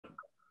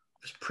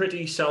it's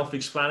pretty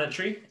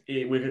self-explanatory.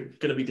 We're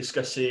going to be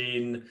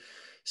discussing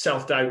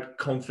self-doubt,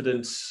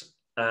 confidence,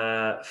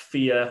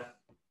 fear,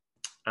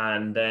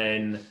 and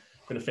then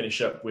I'm going to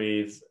finish up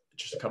with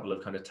just a couple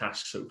of kind of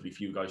tasks, hopefully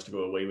for you guys to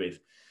go away with.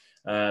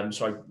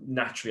 So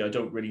I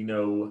don't really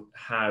know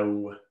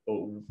how,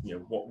 or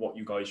what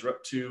you guys are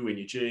up to in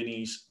your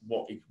journeys,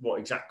 what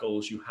exact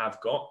goals you have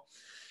got.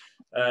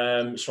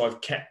 So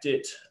I've kept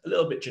it a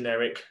little bit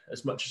generic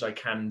as much as I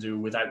can do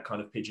without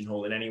kind of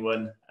pigeonholing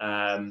anyone.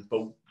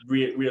 But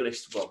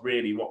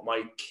really what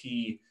my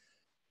key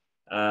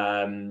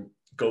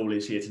goal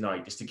is here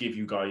tonight is to give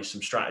you guys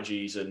some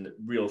strategies and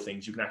real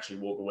things you can actually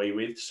walk away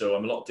with. So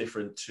I'm a lot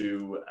different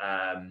to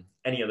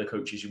any other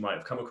coaches you might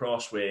have come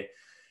across, where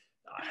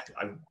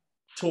I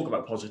talk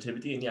about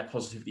positivity, and yeah,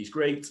 positivity is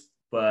great,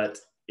 but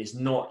it's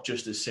not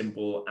just as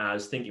simple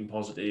as thinking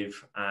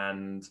positive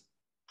and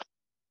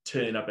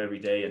turning up every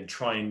day and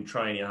trying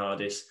your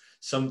hardest.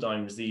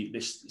 Sometimes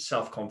this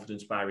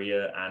self-confidence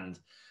barrier and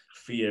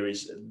fear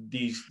is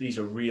these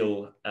are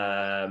real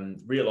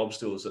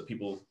obstacles that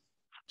people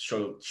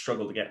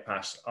struggle to get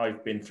past.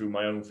 I've been through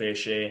my own fair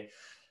share,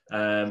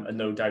 and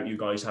no doubt you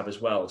guys have as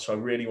well. So I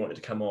really wanted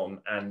to come on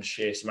and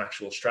share some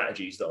actual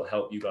strategies that will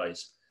help you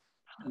guys.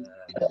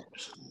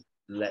 Just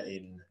let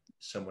in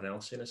someone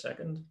else in a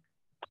second.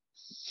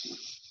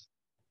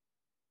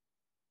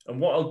 And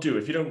what I'll do,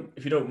 if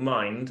you don't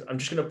mind, I'm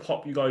just going to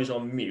pop you guys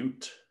on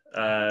mute,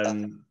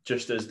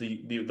 just as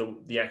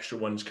the extra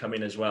ones come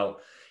in as well.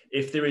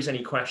 If there is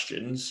any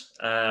questions,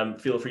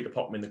 feel free to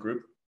pop them in the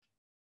group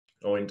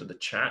or into the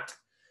chat,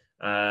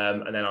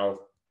 and then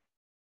I'll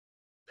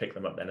pick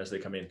them up then as they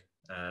come in,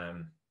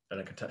 and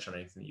I can touch on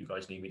anything that you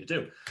guys need me to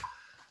do.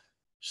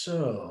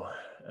 So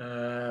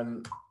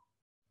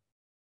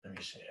let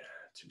me see.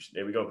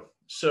 There we go.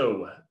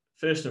 So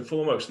first and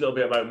foremost, a little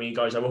bit about me,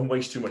 guys. I won't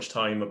waste too much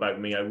time about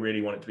me. I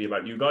really want it to be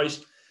about you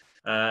guys.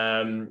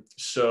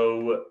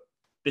 So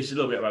this is a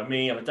little bit about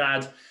me. I'm a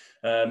dad.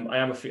 I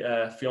am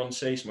a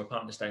fiance, so my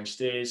partner's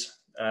downstairs.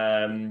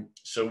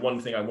 So one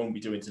thing I won't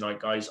be doing tonight,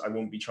 guys, I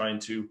won't be trying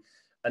to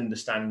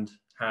understand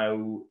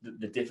how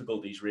the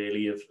difficulties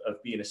really of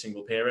being a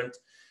single parent,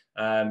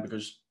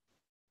 because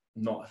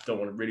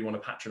don't really want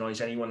to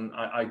patronize anyone.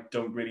 I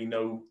don't really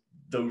know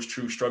those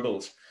true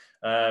struggles.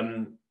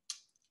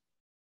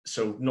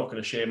 So not going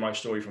to share my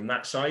story from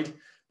that side,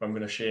 but I'm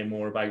going to share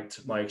more about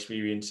my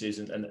experiences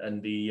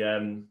and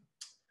the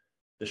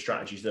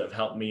strategies that have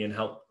helped me and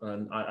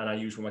I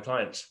use with my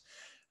clients.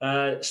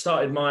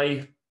 Started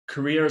my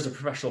career as a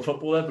professional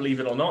footballer, believe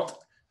it or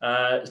not.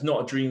 It's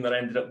not a dream that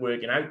ended up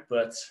working out,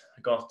 but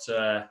I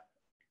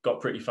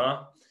got pretty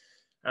far.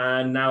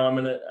 And now I'm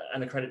an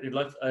accredited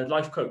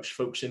life coach,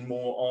 focusing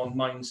more on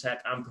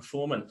mindset and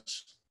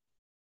performance.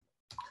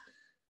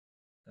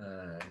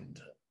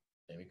 And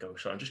there we go.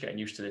 So I'm just getting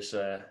used to this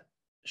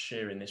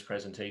sharing this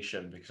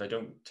presentation, because I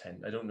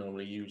don't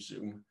normally use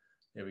Zoom.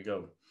 There we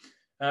go.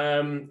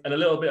 And a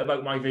little bit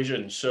about my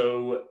vision.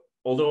 So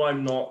although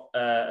I'm not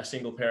a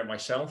single parent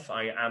myself,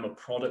 I am a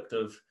product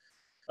of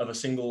a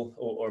single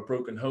or a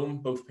broken home.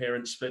 Both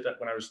parents split up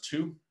when I was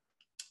 2.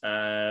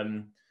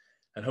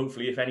 And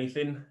hopefully, if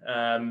anything,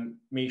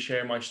 me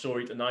sharing my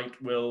story tonight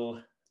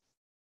will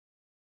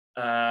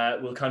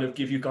kind of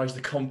give you guys the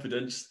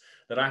confidence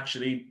that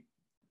actually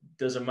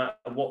doesn't matter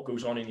what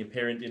goes on in your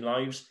parenting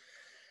lives,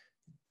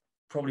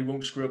 probably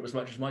won't screw up as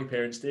much as my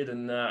parents did,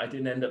 and I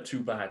didn't end up too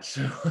bad.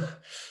 So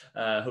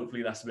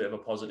hopefully that's a bit of a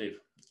positive.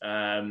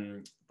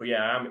 But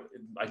yeah,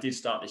 I did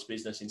start this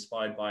business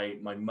inspired by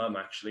my mum,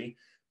 actually,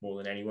 more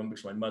than anyone,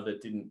 because my mother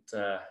didn't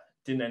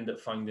end up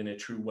finding a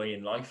true way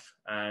in life.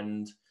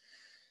 And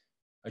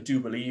I do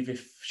believe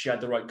if she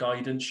had the right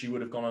guidance, she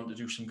would have gone on to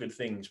do some good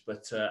things.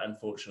 But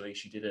unfortunately,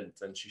 she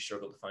didn't, and she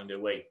struggled to find her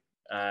way.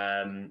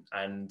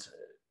 And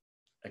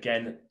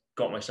again,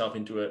 got myself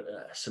into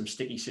some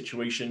sticky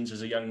situations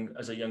as a young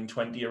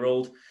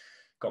 20-year-old.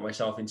 Got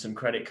myself in some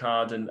credit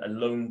card and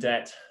loan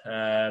debt,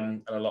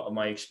 and a lot of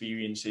my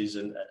experiences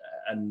and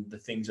the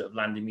things that have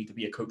landed me to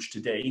be a coach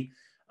today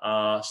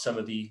are some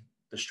of the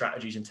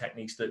strategies and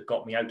techniques that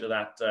got me out of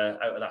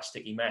that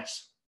sticky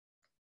mess.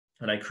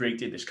 And I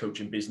created this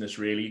coaching business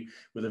really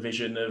with a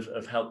vision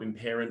of helping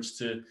parents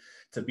to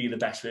be the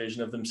best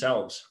version of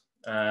themselves.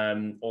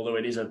 Although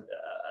it is a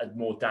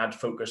more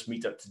dad-focused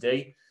meetup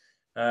today,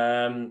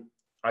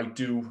 I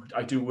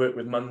do work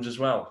with mums as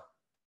well.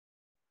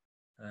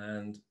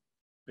 And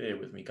bear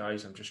with me,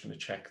 guys. I'm just going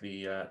to check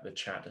the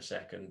chat a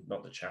second.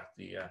 Not the chat.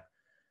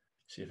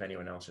 See if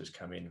anyone else has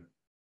come in.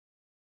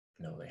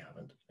 No, they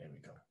haven't. There we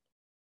go.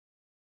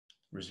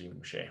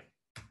 Resume share.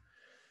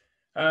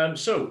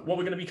 So what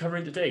we're going to be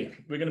covering today,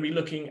 we're going to be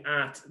looking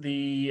at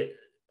the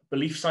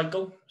belief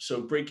cycle.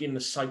 So breaking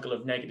the cycle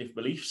of negative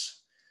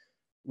beliefs.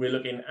 We're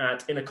looking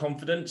at inner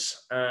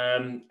confidence.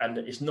 And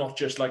it's not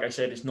just, like I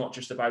said, it's not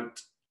just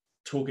about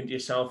talking to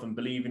yourself and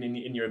believing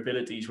in your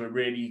abilities. We're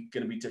really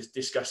going to be just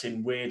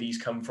discussing where these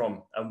come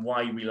from and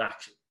why we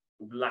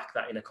lack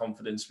that inner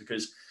confidence,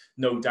 because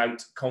no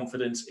doubt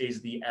confidence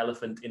is the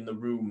elephant in the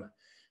room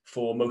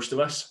for most of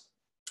us.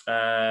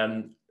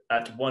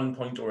 at one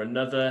point or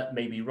another,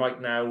 maybe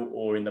right now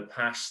or in the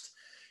past,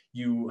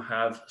 you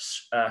have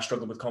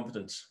struggled with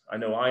confidence. I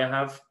know I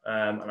have,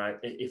 and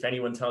if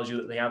anyone tells you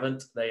that they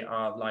haven't, they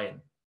are lying.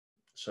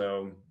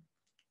 So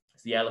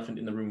it's the elephant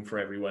in the room for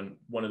everyone.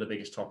 One of the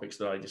biggest topics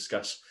that I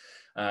discuss,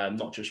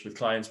 not just with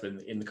clients,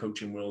 but in the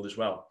coaching world as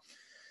well.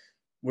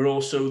 We're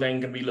also then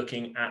going to be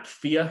looking at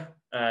fear,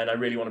 and I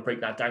really want to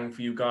break that down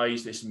for you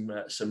guys. There's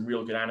some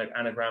real good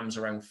anagrams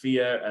around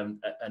fear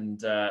and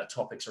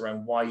topics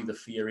around why the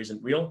fear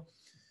isn't real.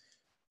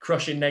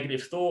 Crushing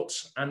negative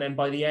thoughts, and then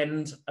by the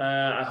end,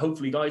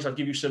 hopefully, guys, I'll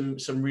give you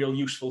some real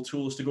useful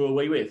tools to go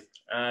away with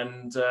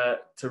and to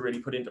really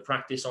put into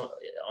practice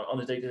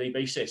on a day-to-day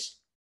basis.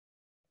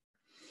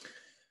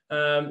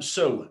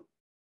 So,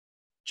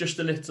 just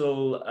a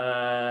little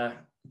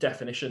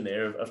definition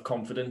there of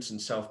confidence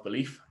and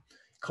self-belief.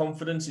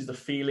 Confidence is the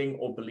feeling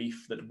or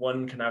belief that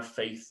one can have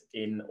faith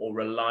in or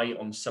rely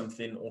on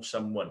something or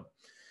someone.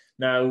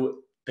 Now,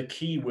 the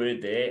key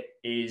word there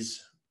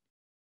is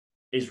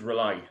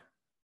rely.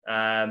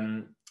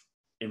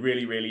 It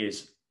really, really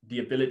is the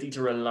ability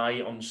to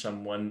rely on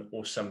someone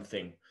or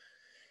something.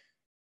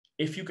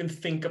 If you can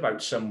think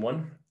about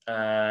someone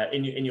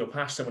in your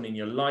past, someone in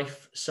your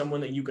life,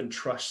 someone that you can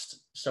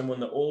trust, someone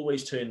that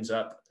always turns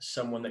up,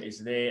 someone that is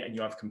there and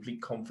you have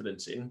complete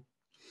confidence in.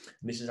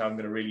 And this is how I'm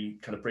going to really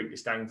kind of break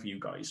this down for you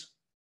guys.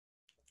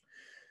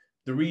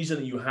 The reason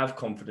that you have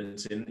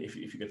confidence in, if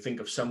you can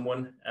think of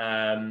someone,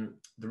 the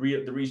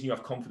reason you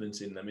have confidence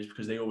in them is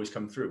because they always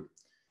come through.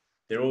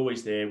 They're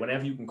always there.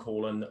 Whenever you can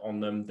call on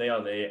them, they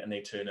are there and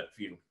they turn up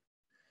for you.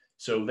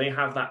 So they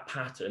have that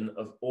pattern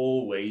of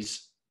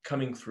always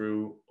coming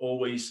through,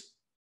 always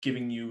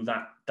giving you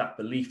that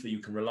belief that you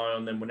can rely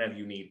on them whenever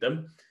you need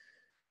them.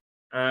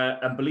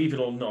 And believe it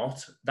or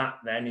not, that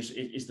then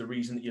is the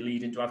reason that you're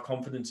leading to have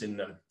confidence in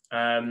them.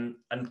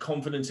 And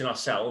confidence in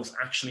ourselves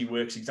actually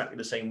works exactly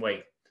the same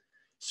way.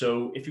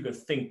 So if you can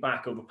think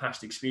back over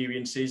past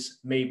experiences,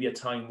 maybe a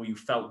time where you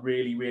felt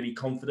really, really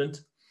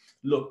confident.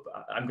 Look,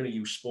 I'm going to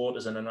use sport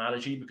as an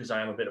analogy because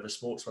I am a bit of a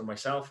sportsman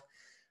myself.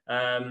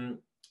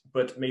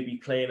 But maybe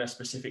playing a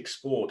specific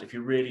sport, if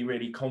you're really,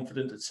 really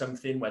confident at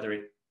something, whether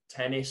it's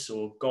tennis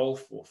or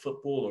golf or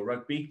football or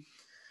rugby,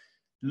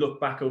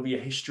 look back over your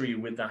history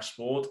with that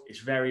sport. It's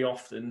very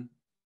often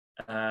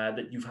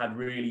that you've had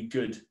really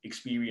good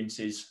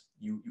experiences.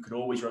 You could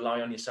always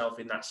rely on yourself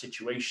in that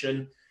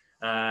situation.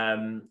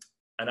 And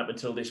up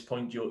until this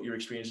point, your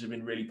experiences have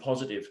been really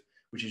positive,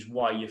 which is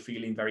why you're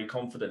feeling very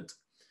confident.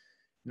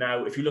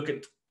 Now, if you look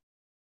at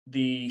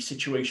the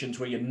situations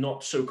where you're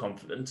not so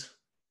confident,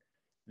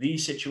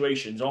 these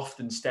situations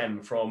often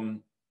stem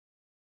from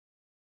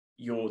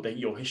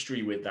your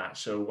history with that.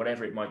 So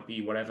whatever it might be,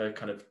 whatever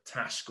kind of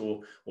task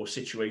or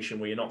situation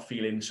where you're not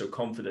feeling so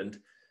confident,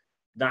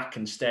 that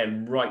can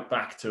stem right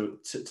back to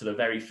the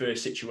very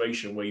first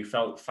situation where you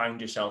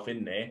found yourself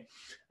in there.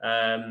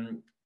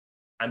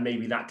 And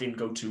maybe that didn't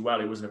go too well.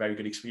 It wasn't a very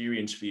good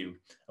experience for you.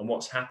 And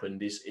what's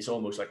happened is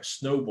almost like a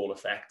snowball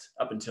effect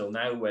up until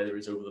now, whether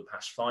it's over the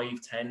past 5,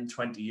 10,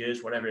 20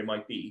 years, whatever it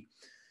might be,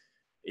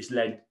 it's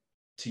led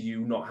to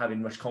you not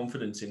having much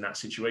confidence in that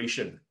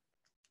situation.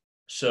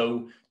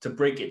 So to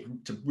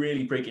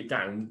really break it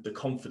down, the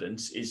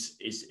confidence is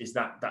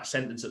that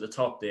sentence at the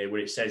top there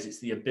where it says it's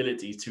the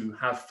ability to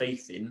have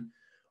faith in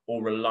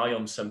or rely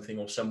on something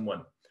or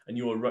someone. And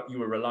you are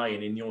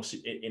relying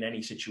in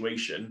any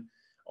situation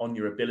on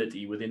your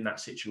ability within that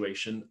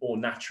situation, or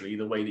naturally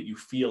the way that you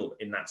feel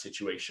in that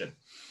situation.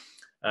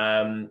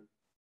 And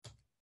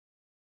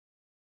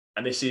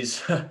this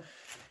is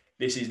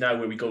now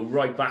where we go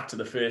right back to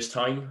the first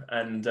time,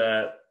 and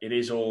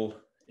it's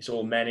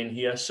all men in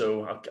here,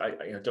 so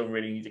I don't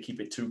really need to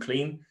keep it too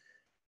clean.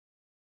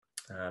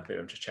 But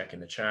I'm just checking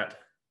the chat.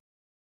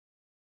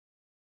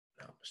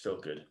 No,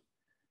 still good.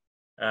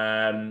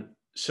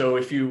 So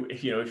if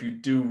you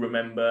do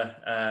remember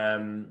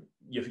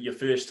your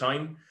first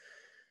time.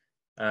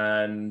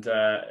 And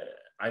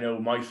I know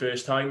my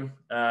first time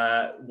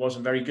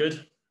wasn't very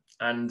good.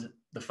 And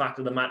the fact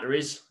of the matter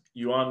is,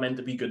 you aren't meant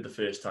to be good the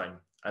first time.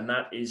 And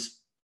that is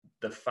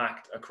the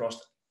fact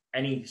across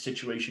any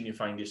situation you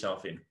find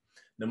yourself in,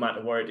 no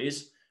matter where it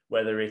is,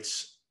 whether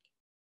it's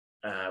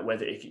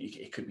whether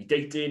it could be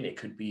dating, it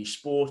could be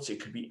sports, it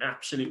could be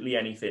absolutely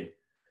anything.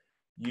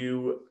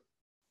 Just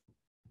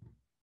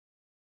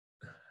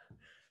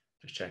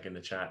checking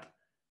the chat.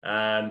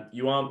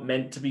 You aren't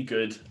meant to be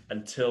good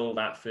until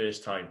that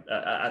first time,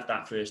 at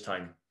that first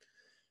time.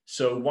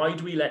 So why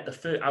do we let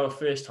our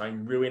first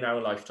time ruin our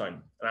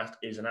lifetime? That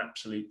is an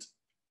absolute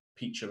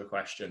peach of a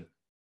question.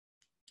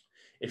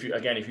 If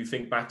you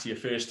think back to your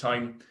first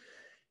time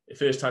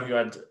you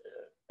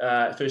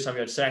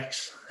had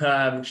sex,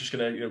 I'm just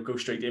gonna go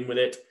straight in with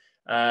it.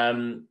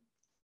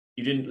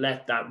 You didn't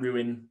let that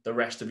ruin the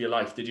rest of your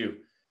life, did you?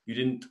 You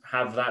didn't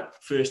have that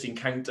first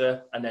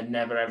encounter and then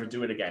never ever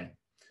do it again.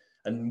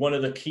 And one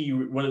of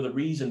the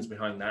reasons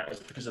behind that is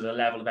because of the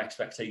level of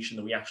expectation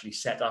that we actually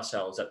set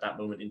ourselves at that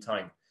moment in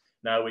time.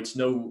 Now, it's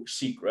no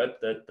secret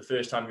that the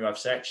first time you have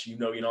sex, you're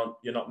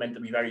not meant to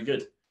be very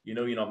good.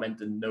 You're not meant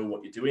to know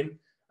what you're doing.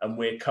 and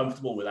we're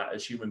comfortable with that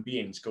as human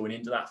beings going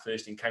into that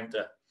first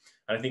encounter.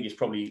 And I think it's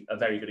probably a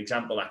very good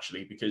example,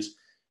 actually, because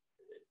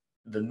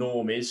the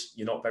norm is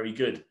you're not very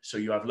good. So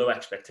you have low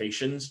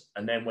expectations.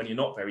 And then when you're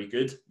not very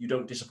good, you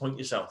don't disappoint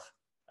yourself.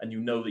 And you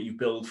know that you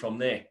build from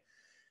there.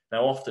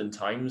 Now,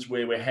 oftentimes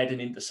where we're heading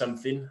into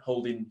something,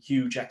 holding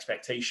huge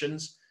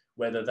expectations,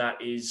 whether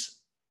that is,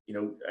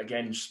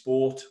 again,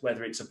 sport,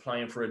 whether it's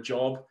applying for a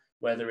job,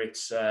 whether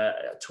it's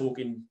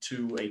talking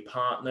to a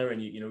partner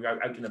and you're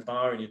out in a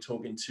bar and you're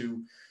talking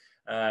to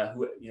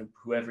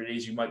whoever it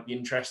is you might be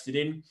interested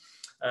in,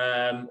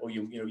 or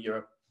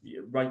you're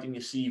writing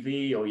your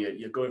CV, or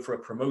you're going for a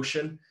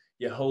promotion,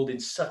 you're holding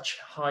such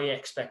high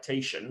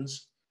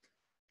expectations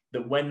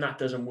that when that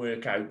doesn't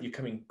work out, you're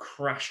coming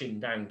crashing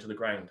down to the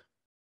ground.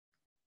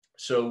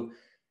 So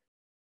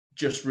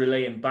just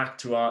relaying back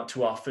to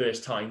our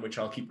first time, which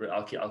I'll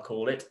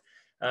call it.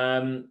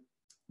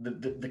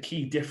 The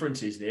key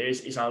difference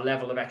is our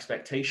level of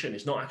expectation.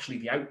 It's not actually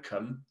the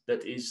outcome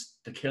that is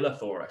the killer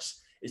for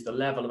us. It's the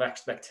level of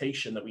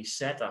expectation that we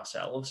set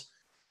ourselves.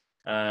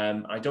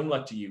 I don't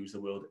like to use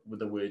the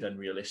word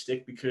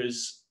unrealistic,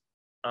 because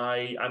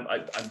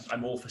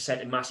I'm all for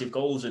setting massive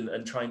goals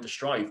and trying to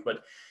strive.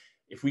 But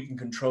if we can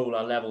control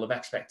our level of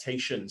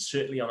expectation,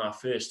 certainly on our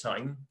first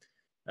time,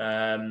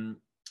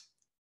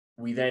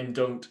 we then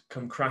don't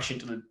come crashing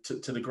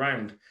to the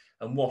ground.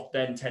 And what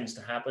then tends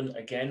to happen,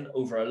 again,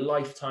 over a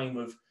lifetime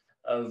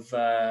of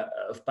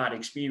bad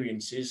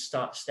experiences,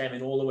 start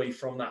stemming all the way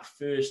from that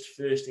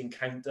first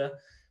encounter.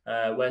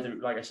 Whether,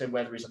 like I said,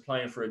 whether it's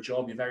applying for a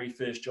job, your very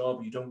first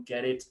job, you don't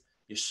get it,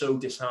 you're so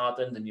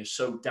disheartened and you're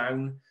so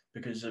down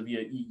because of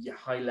your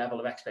high level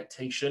of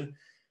expectation.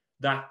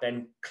 That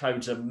then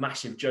clouds a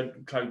massive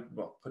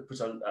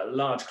puts a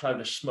large cloud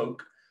of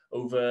smoke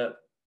over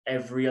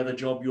every other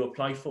job you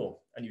apply for.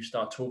 And you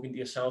start talking to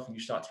yourself and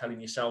you start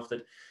telling yourself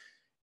that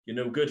you're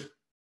no good.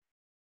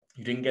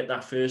 You didn't get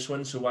that first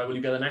one, so why will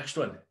you get the next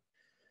one?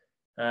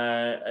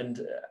 And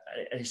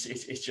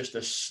it's just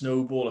a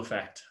snowball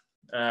effect.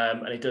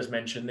 And it does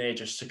mention there,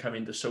 just to come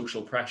into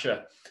social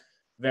pressure.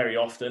 Very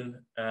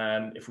often,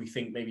 if we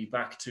think maybe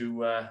back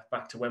to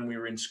when we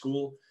were in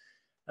school,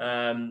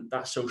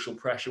 that social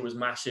pressure was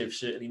massive,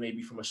 certainly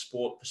maybe from a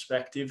sport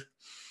perspective.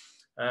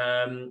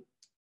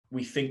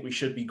 We think we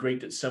should be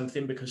great at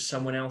something because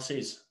someone else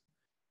is.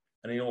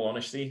 And in all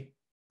honesty,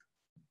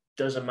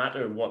 doesn't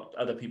matter what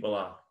other people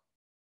are.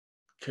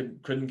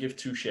 Couldn't give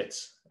two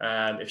shits.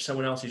 If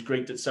someone else is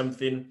great at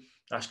something,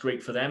 that's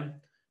great for them.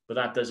 But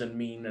that doesn't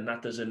mean, and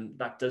that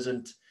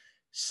doesn't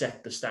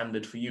set the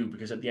standard for you,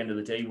 because at the end of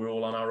the day, we're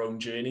all on our own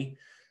journey,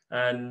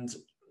 and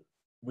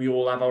we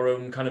all have our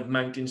own kind of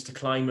mountains to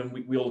climb, and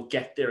we all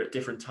get there at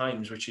different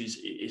times, which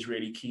is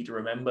really key to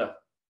remember.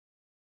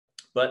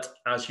 But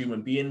as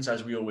human beings,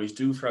 as we always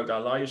do throughout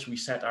our lives, we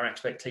set our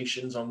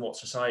expectations on what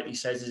society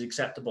says is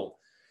acceptable.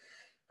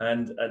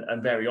 And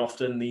very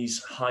often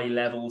these high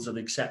levels of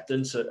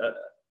acceptance are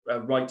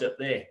right up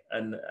there.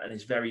 And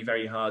it's very,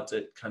 very hard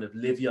to kind of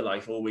live your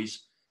life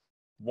always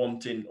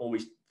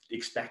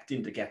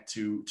expecting to get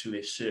to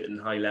this certain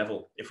high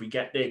level. If we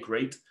get there,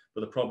 great.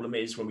 But the problem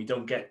is when we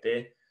don't get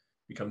there,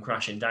 we come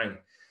crashing down.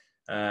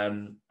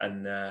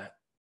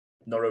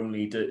 Not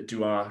only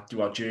do our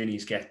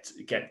journeys get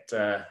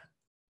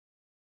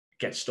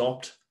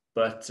stopped,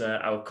 but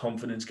our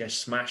confidence gets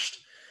smashed.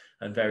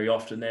 And very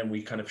often then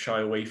we kind of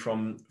shy away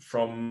from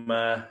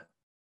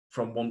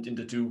wanting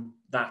to do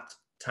that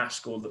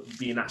task or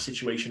be in that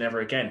situation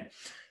ever again.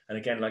 And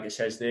again, like it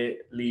says there,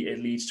 it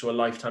leads to a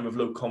lifetime of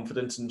low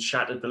confidence and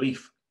shattered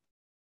belief.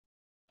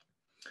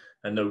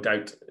 And no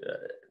doubt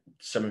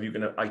some of you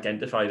can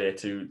identify there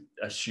to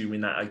assuming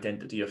that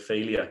identity of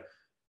failure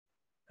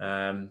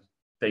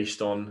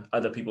based on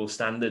other people's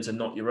standards and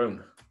not your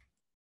own.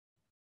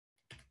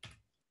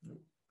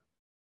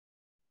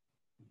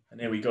 And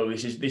there we go.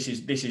 This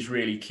is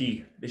really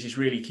key. This is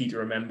really key to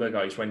remember,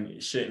 guys. When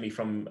certainly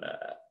from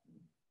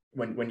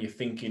when you're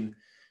thinking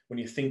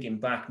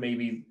back,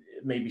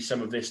 maybe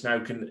some of this now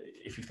can,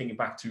 if you're thinking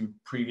back to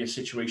previous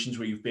situations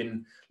where you've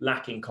been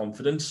lacking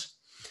confidence,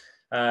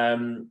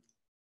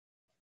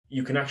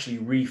 you can actually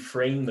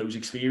reframe those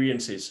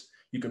experiences.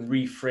 You can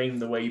reframe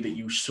the way that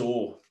you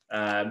saw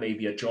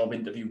maybe a job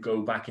interview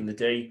go back in the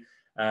day.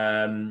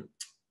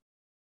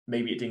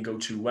 Maybe it didn't go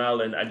too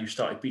well, and you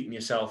started beating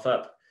yourself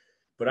up.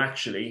 But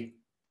actually,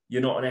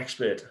 you're not an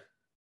expert.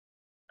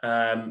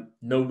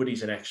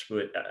 Nobody's an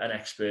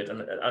expert.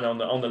 And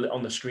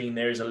on the screen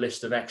there is a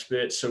list of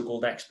experts,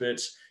 so-called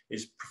experts,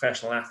 is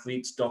professional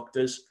athletes,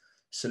 doctors,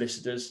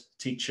 solicitors,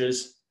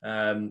 teachers,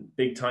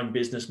 big-time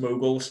business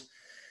moguls.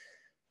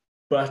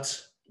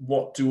 But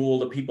what do all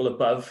the people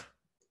above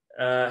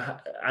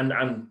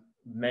and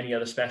many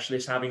other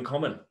specialists have in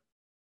common?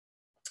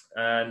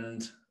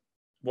 And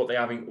what they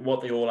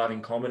all have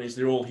in common is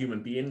they're all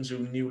human beings who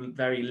knew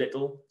very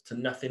little to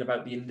nothing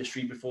about the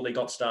industry before they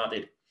got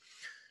started.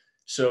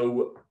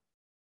 So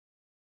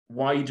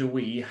why do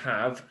we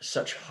have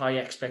such high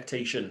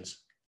expectations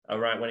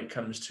around when it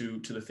comes to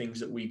the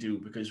things that we do?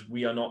 Because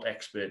we are not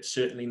experts,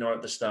 certainly not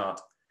at the start.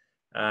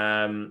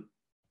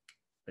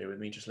 Bear with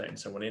me, just letting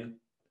someone in.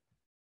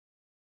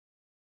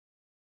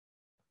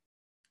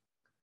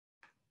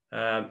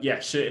 Yeah,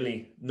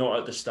 certainly not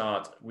at the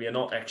start. We are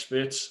not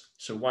experts.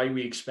 So why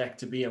we expect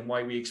to be and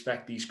why we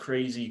expect these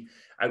crazy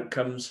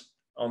outcomes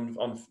on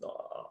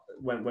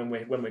when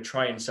we're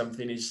trying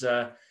something is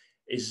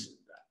it's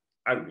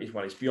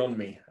beyond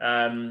me.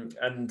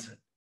 And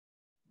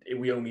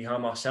we only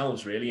harm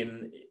ourselves really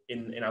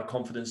in our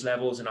confidence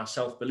levels and our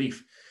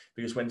self-belief,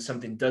 because when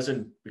something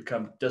doesn't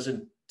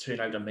turn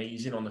out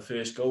amazing on the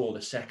first go or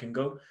the second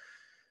go,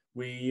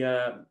 we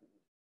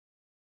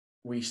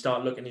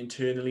start looking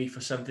internally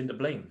for something to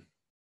blame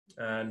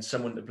and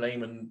someone to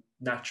blame, and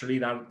naturally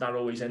that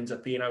always ends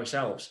up being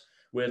ourselves.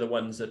 We're the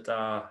ones that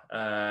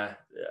are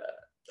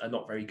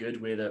not very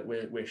good.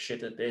 We're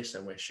shit at this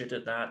and we're shit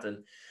at that,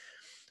 and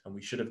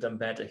we should have done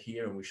better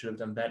here and we should have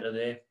done better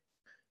there.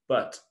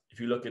 But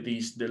if you look at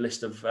the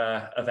list of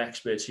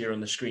experts here on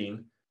the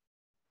screen,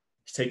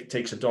 it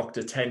takes a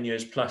doctor 10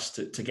 years plus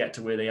to get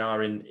to where they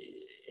are in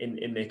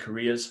their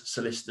careers.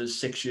 Solicitors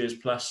 6 years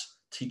plus,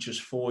 teachers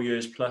 4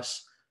 years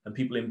plus, and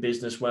people in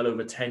business well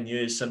over 10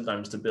 years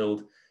sometimes to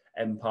build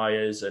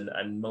empires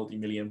and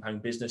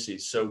multi-million-pound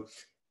businesses. So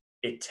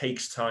it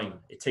takes time.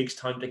 It takes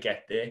time to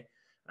get there.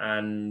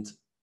 And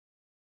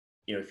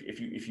you know,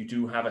 if you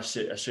do have a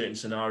certain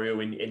scenario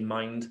in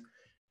mind,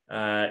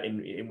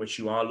 in which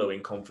you are low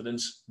in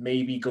confidence,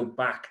 maybe go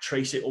back,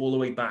 trace it all the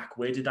way back.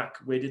 Where did that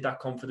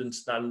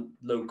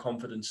low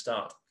confidence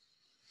start?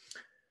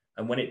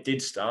 And when it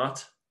did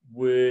start,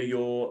 were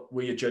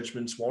your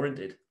judgments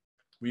warranted?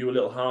 Were you a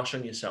little harsh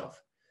on yourself?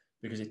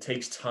 Because it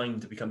takes time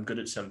to become good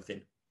at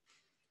something.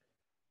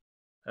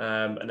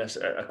 And that's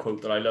a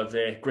quote that I love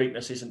there.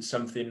 Greatness isn't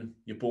something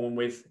you're born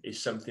with,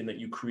 it's something that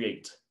you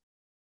create.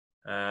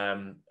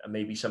 And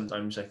maybe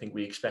sometimes I think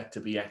we expect to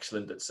be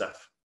excellent at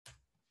stuff.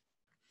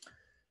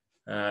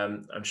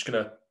 I'm just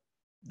gonna.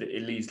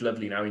 It leads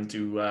lovely now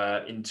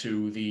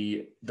into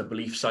the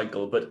belief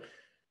cycle. But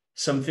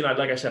something like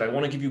I said, I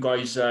want to give you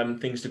guys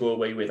things to go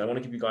away with. I want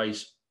to give you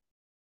guys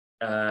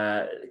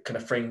kind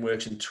of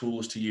frameworks and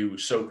tools to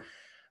use. So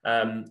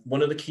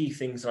one of the key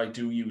things that I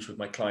do use with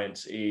my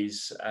clients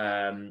is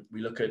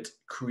we look at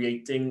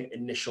creating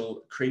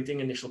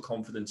initial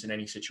confidence in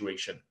any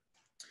situation.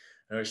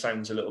 I know it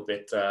sounds a little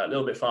bit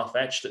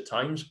far-fetched at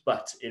times,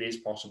 but it is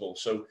possible.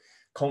 So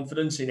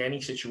confidence in any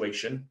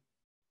situation.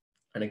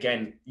 And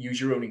again, use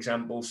your own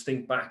examples.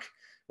 Think back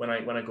when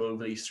I go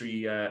over these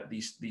three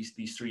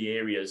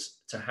areas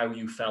to how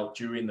you felt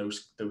during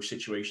those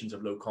situations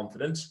of low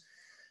confidence,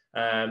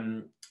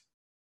 and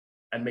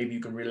maybe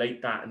you can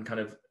relate that and kind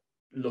of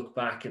look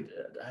back at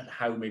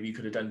how maybe you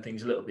could have done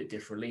things a little bit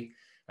differently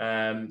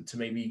to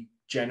maybe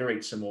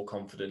generate some more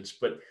confidence.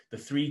 But the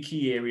three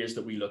key areas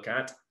that we look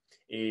at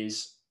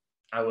is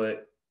our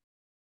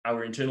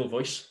internal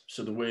voice,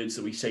 so the words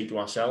that we say to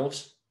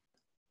ourselves,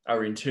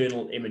 our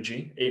internal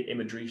imagery,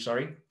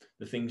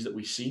 the things that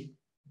we see,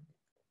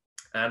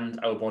 and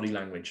our body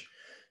language.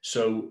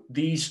 So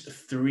these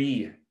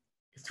three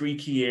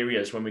key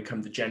areas when we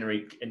come to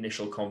generate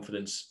initial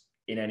confidence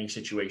in any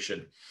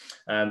situation.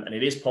 And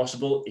it is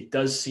possible. It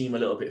does seem a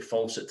little bit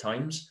false at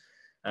times,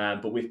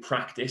 but with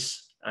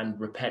practice and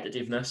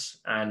repetitiveness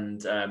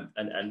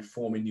and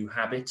forming new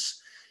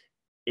habits,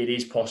 it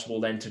is possible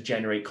then to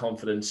generate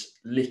confidence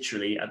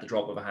literally at the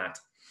drop of a hat.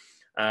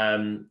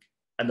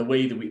 And the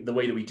way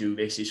that we do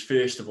this is,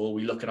 first of all,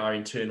 we look at our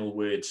internal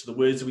words, the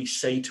words that we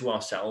say to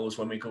ourselves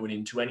when we're going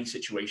into any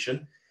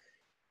situation.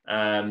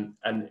 And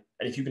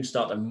if you can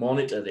start to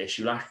monitor this,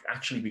 you'll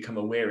actually become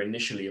aware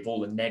initially of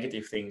all the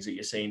negative things that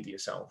you're saying to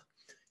yourself.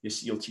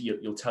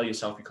 You'll tell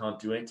yourself you can't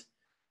do it.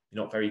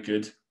 You're not very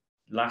good.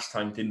 Last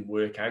time didn't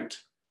work out,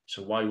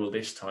 so why will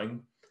this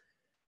time?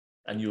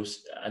 And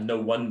no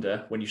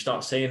wonder when you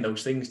start saying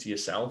those things to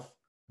yourself,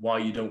 why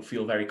you don't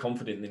feel very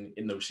confident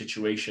in those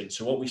situations.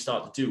 So what we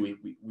start to do,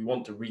 we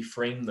want to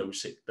reframe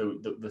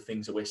the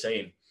things that we're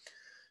saying.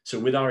 So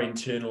with our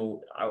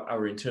internal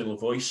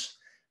voice,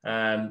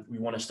 we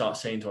want to start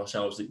saying to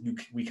ourselves that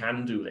we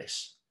can do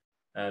this.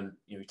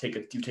 You take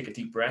a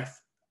deep breath.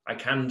 I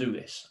can do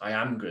this. I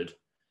am good.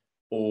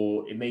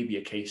 Or it may be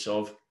a case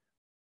of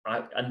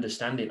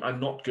understanding I'm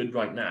not good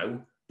right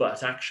now,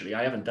 but actually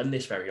I haven't done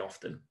this very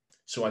often,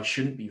 so I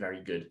shouldn't be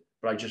very good,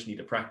 but I just need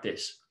to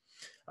practice.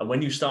 And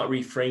when you start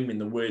reframing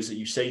the words that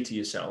you say to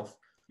yourself,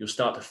 you'll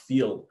start to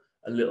feel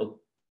a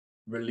little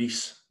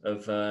release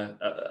of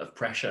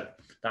pressure,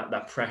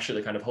 that pressure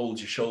that kind of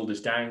holds your shoulders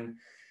down,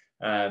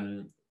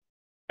 and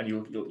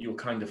you'll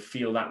kind of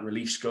feel that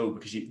release go,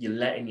 because you're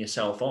letting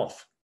yourself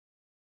off,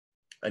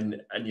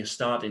 and you're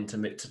starting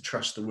to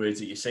trust the words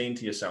that you're saying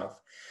to yourself.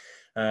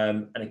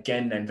 And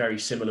again, then very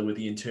similar with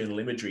the internal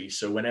imagery.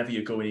 So whenever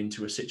you're going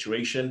into a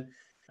situation,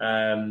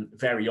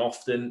 very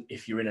often,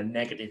 if you're in a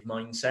negative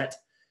mindset,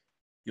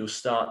 you'll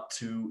start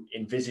to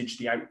envisage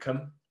the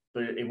outcome,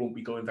 but it won't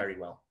be going very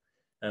well.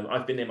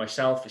 I've been there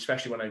myself,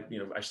 especially when I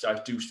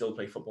do still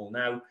play football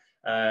now.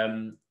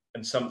 And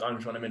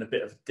sometimes when I'm in a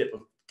bit of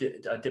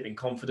a dip in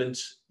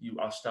confidence,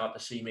 I'll start to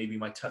see maybe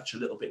my touch a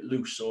little bit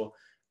loose or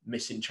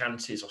missing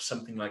chances or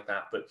something like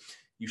that. But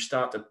you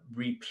start to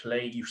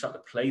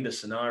play the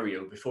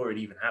scenario before it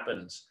even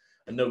happens.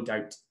 And no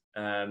doubt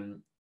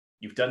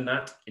you've done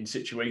that in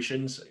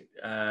situations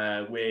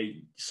where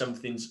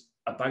something's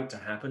about to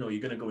happen, or you're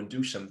going to go and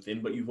do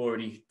something, but you've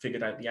already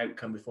figured out the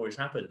outcome before it's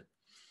happened,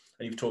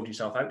 and you've talked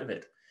yourself out of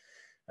it.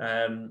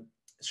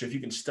 So if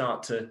you can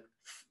start to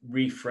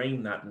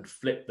reframe that and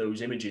flip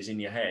those images in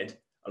your head,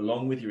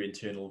 along with your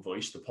internal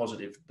voice, the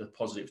positive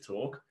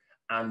talk,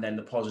 and then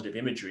the positive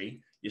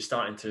imagery, you're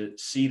starting to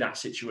see that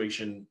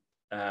situation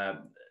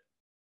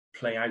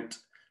play out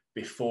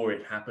before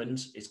it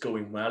happens. It's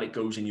going well. It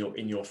goes in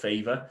your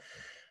favor.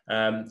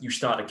 You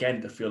start again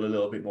to feel a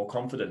little bit more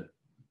confident.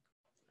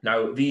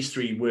 Now, these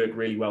three work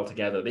really well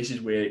together. This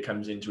is where it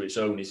comes into its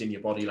own, is in your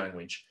body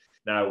language.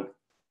 Now,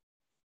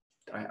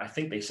 I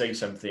think they say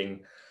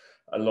something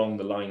along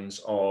the lines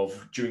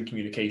of, during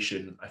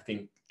communication, I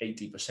think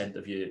 80%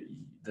 of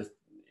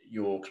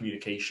your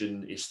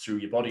communication is through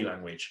your body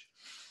language.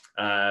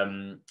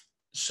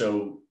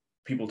 So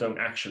people don't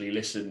actually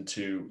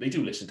they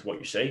do listen to what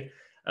you say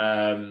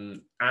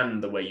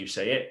and the way you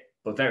say it,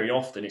 but very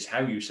often it's how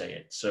you say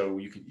it. So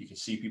you can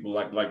see people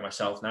like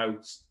myself now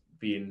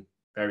being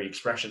very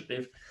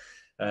expressive,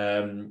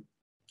 and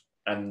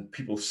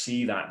people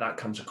see that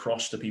comes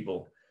across to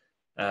people.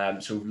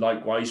 So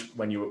likewise,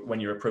 when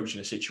you're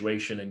approaching a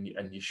situation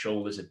and your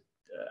shoulders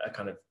are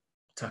kind of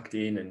tucked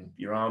in and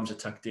your arms are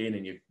tucked in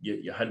and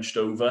you're hunched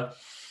over,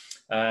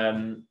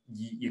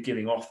 you're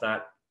giving off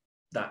that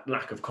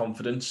lack of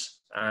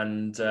confidence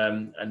and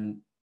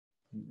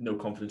no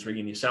confidence really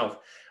in yourself.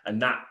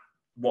 And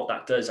what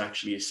that does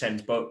actually is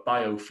sends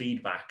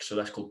biofeedback. So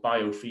that's called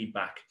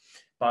biofeedback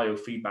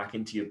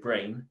into your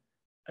brain.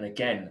 And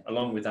again,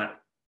 along with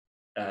that,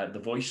 the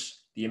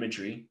voice, the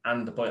imagery,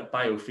 and the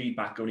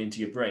biofeedback going into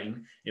your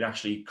brain, it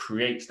actually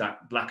creates that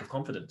lack of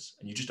confidence,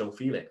 and you just don't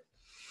feel it.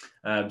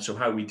 So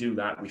how we do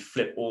that, we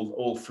flip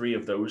all three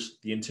of those,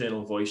 the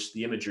internal voice,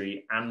 the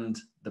imagery, and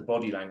the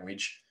body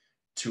language,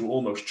 to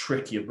almost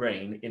trick your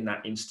brain in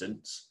that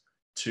instance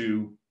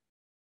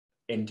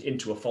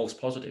into a false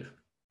positive.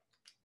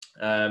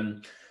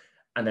 And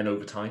then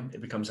over time,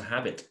 it becomes a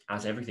habit,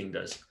 as everything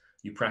does.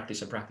 You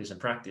practice and practice and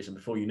practice, and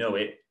before you know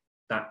it,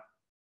 that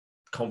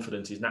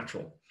confidence is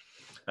natural.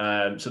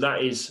 So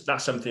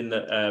that's something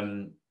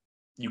that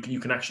you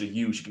can actually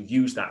use. You can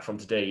use that from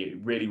today. It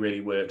really,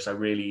 really works. I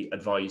really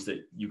advise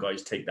that you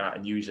guys take that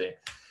and use it.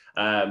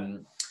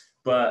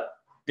 But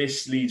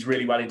this leads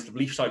really well into the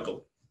belief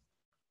cycle.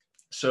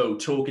 So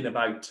talking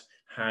about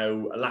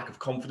how a lack of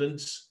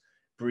confidence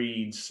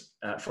breeds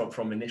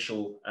from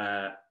initial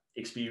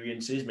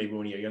experiences, maybe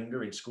when you're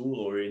younger in school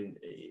or in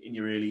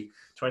your early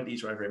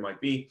 20s, wherever it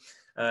might be,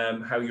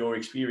 how your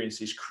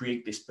experiences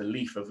create this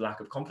belief of lack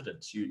of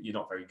confidence. You're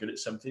not very good at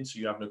something, so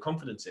you have no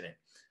confidence in it.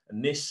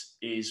 And this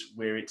is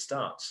where it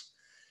starts.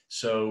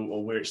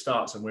 Or where it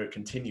starts and where it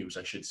continues,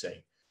 I should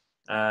say.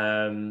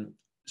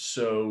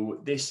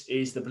 So this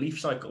is the belief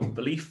cycle: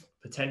 belief,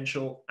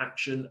 potential,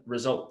 action,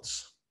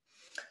 results.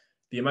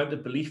 The amount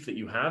of belief that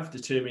you have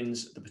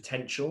determines the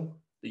potential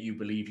that you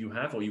believe you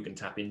have or you can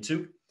tap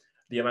into.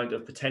 The amount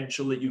of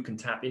potential that you can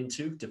tap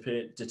into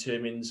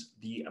determines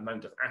the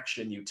amount of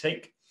action you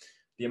take.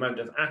 The amount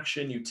of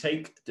action you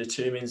take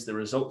determines the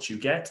results you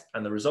get,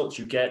 and the results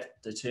you get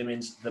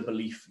determines the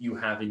belief you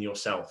have in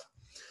yourself.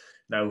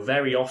 Now,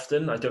 very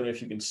often, I don't know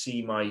if you can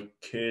see my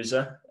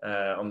cursor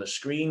on the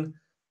screen,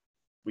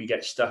 we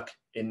get stuck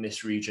in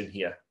this region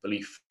here,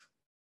 belief.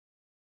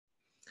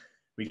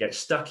 We get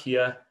stuck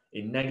here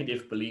in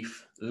negative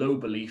belief, low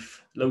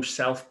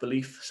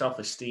self-belief,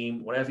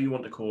 self-esteem, whatever you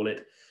want to call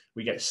it.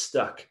 We get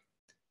stuck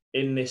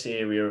in this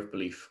area of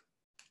belief.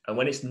 And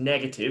when it's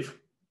negative,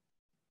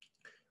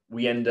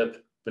 we end up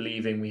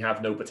believing we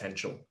have no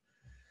potential.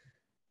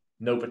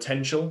 No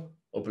potential,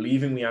 or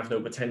believing we have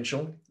no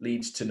potential,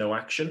 leads to no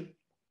action.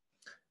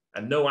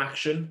 And no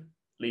action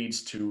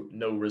leads to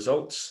no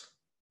results.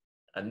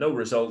 And no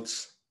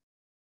results,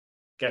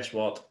 guess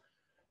what,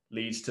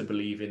 leads to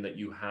believing that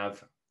you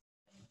have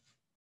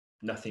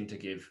nothing to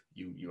give.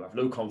 You have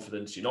low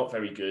confidence, you're not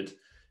very good,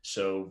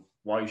 so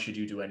why should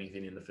you do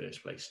anything in the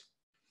first place?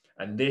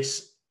 And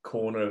this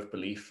corner of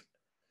belief,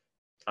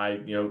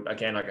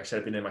 again, like I said,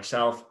 I've been there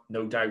myself.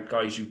 No doubt,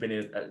 guys, you've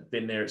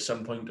been there at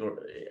some point or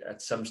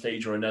at some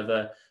stage or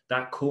another.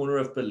 That corner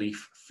of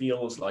belief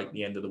feels like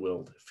the end of the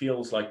world. It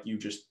feels like you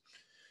just,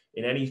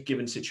 in any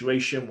given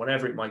situation,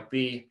 whatever it might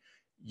be,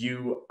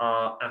 you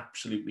are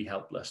absolutely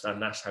helpless,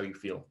 and that's how you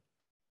feel.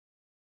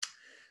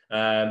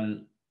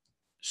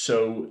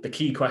 So the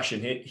key question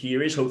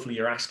here is, hopefully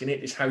you're asking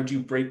it, is how do you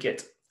break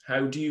it?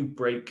 How do you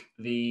break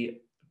the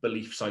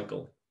belief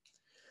cycle?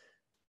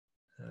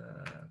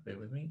 Bear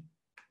with me.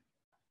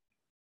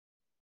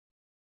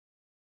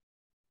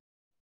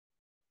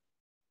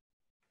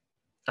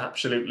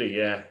 Absolutely,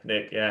 yeah,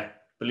 Nick, yeah.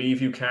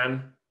 Believe you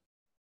can,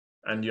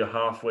 and you're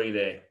halfway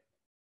there.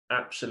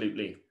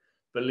 Absolutely.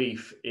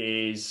 Belief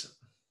is,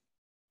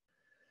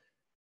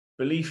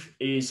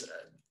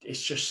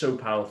 it's just so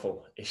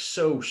powerful. It's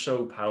so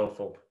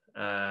powerful.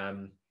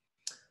 And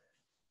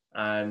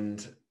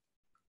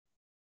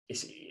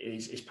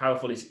it's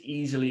powerful. It's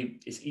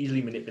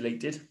easily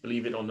manipulated,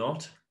 believe it or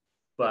not,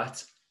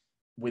 but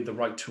with the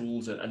right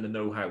tools and the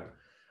know-how.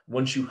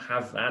 Once you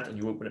have that and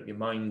you open up your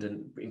mind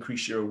and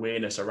increase your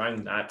awareness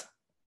around that,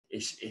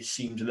 it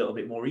seems a little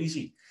bit more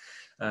easy.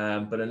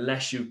 But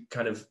unless you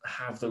kind of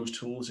have those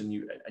tools and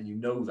you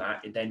know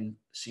that, it then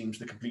seems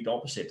the complete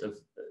opposite of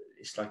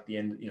it's like the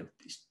end.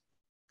 It's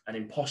an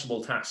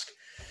impossible task.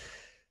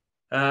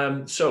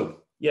 So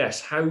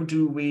yes, how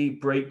do we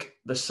break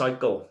the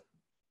cycle?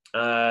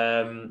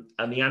 And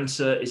the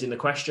answer is in the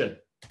question.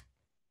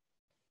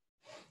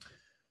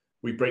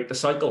 We break the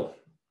cycle.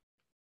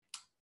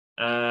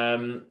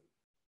 And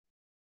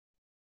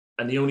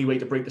the only way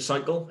to break the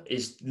cycle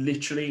is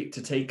literally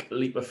to take a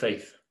leap of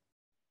faith.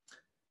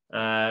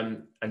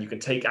 And you can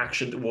take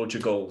action towards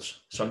your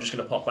goals. So I'm just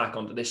going to pop back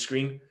onto this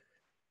screen.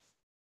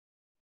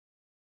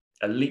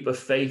 A leap of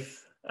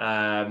faith,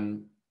 a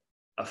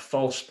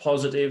false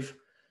positive,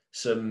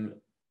 some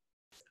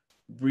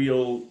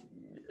real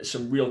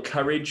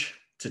courage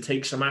to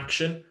take some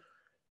action,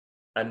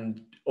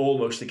 and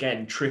almost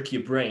again trick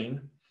your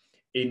brain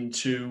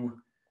into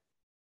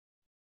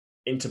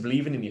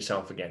believing in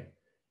yourself again.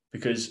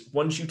 Because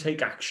once you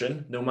take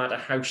action, no matter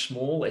how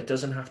small, it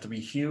doesn't have to be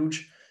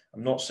huge.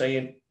 I'm not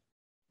saying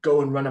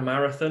go and run a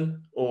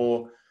marathon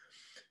or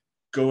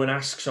go and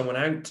ask someone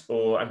out,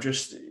 or I'm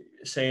just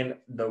saying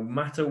no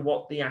matter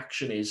what the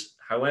action is,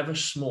 however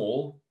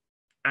small,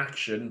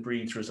 action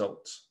breeds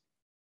results.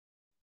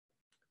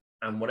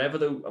 And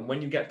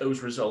when you get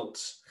those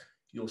results,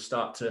 you'll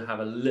start to have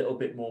a little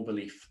bit more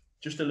belief,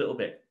 just a little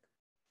bit.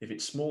 If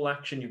it's small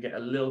action, you get a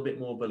little bit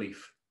more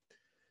belief.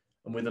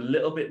 And with a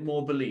little bit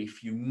more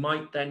belief, you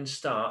might then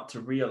start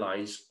to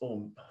realize,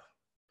 oh,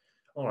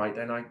 all right,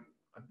 then I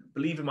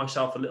believe in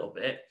myself a little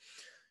bit.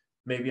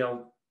 Maybe I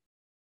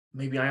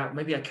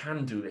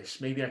can do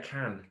this. Maybe I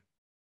can.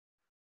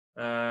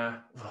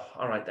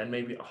 All right, then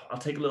maybe I'll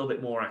take a little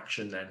bit more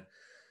action then.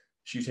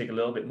 So you take a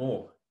little bit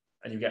more,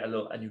 and you get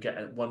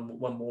one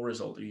more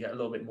result. You get a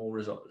little bit more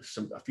result,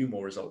 a few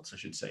more results, I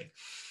should say.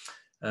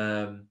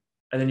 And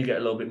then you get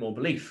a little bit more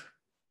belief,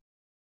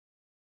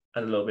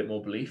 and a little bit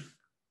more belief.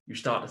 You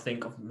start to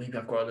think, oh, maybe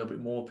I've got a little bit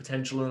more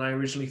potential than I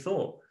originally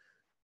thought.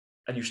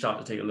 And you start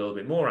to take a little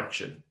bit more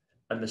action,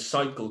 and the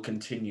cycle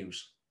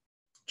continues.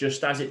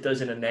 Just as it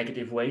does in a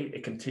negative way,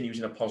 it continues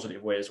in a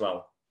positive way as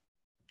well.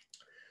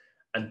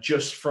 And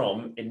just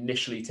from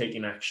initially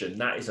taking action,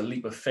 that is a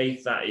leap of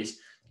faith. That is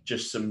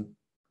just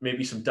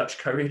maybe some Dutch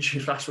courage,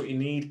 if that's what you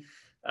need.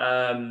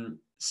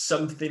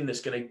 Something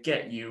that's going to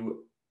get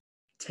you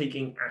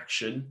taking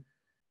action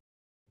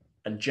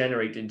and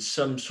generating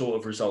some sort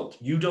of result.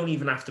 You don't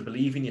even have to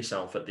believe in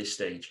yourself at this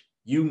stage.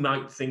 You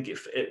might think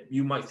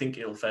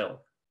it'll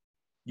fail.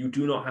 You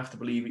do not have to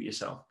believe it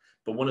yourself.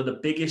 But one of the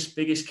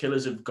biggest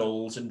killers of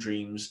goals and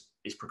dreams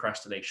is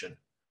procrastination.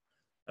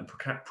 And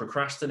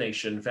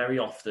procrastination very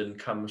often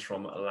comes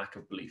from a lack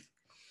of belief.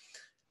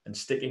 And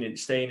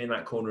staying in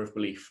that corner of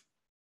belief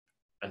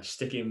and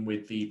sticking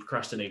with the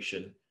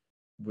procrastination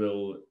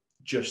will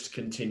just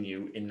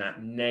continue in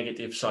that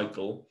negative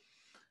cycle,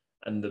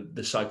 and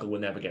the cycle will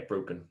never get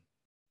broken.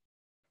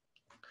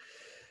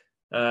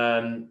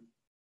 And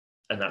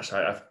that's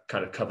how I've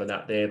kind of covered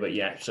that there. But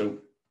yeah, so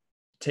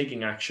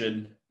taking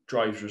action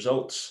drives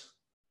results,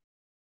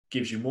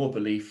 gives you more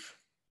belief.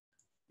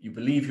 You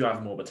believe you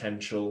have more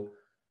potential.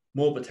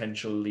 More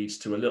potential leads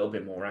to a little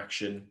bit more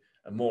action,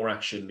 and more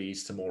action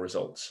leads to more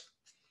results.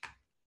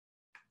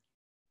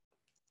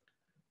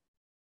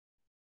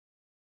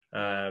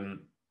 And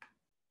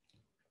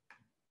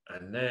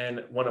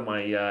then one of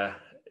my,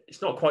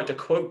 it's not quite a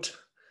quote,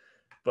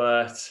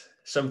 but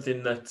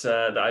something that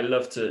I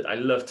love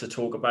to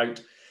talk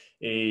about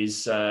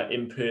is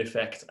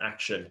imperfect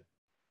action.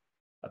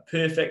 A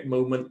perfect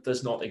moment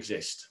does not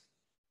exist.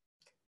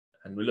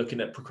 And we're looking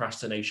at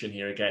procrastination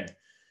here again.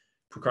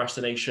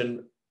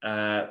 Procrastination,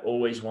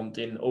 always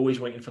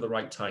waiting for the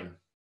right time.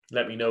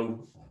 Let me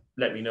know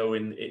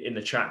in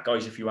the chat,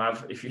 guys, if you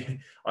have.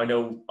 I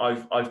know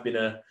I've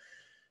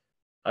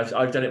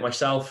done it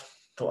myself.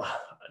 Thought,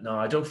 no,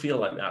 I don't feel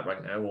like that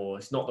right now, or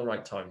it's not the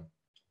right time.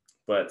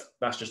 But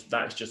that's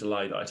just a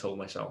lie that I told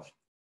myself.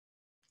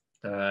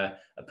 A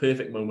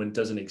perfect moment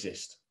doesn't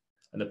exist,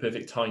 and a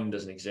perfect time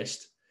doesn't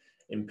exist.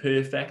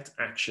 Imperfect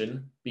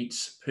action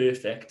beats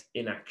perfect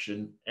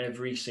inaction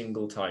every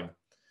single time.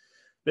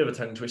 Bit of a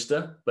tongue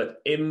twister,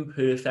 but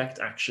imperfect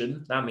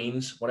action, that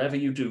means whatever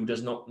you do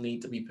does not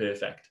need to be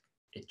perfect.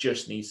 It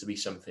just needs to be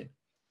something.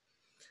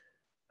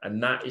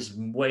 And that is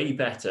way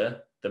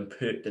better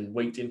than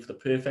waiting for the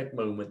perfect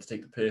moment to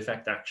take the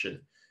perfect action,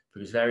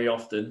 because very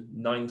often,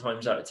 9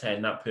 times out of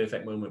 10, that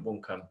perfect moment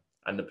won't come,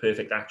 and the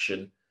perfect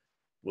action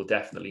will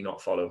definitely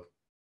not follow.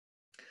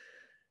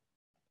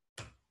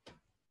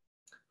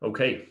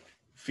 Okay,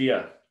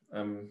 fear.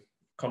 I'm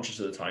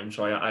conscious of the time,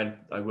 so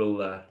I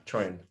will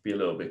try and be a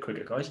little bit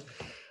quicker, guys.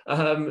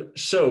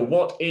 So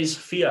what is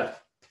fear?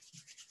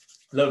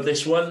 Love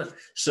this one.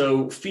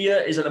 So fear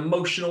is an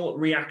emotional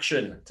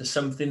reaction to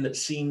something that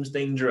seems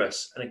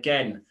dangerous. And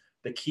again,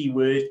 the key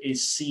word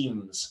is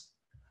seems.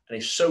 And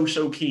it's so,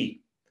 so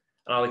key.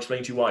 And I'll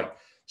explain to you why.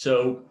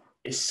 So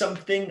it's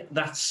something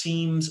that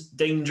seems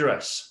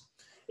dangerous.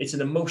 It's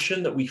an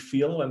emotion that we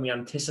feel when we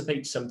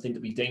anticipate something to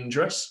be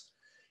dangerous.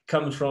 It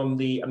comes from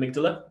the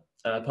amygdala,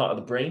 part of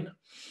the brain,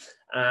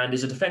 and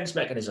is a defense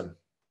mechanism.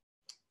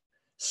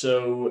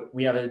 So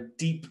we have a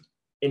deep,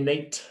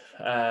 innate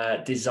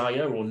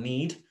desire or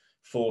need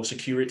for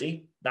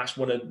security. That's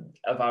one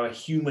of our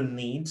human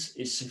needs,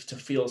 is to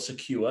feel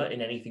secure in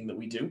anything that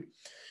we do.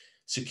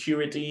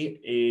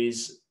 Security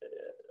is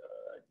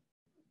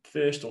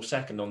first or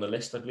second on the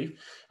list, I believe.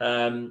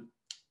 And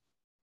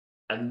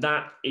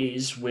that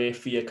is where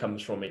fear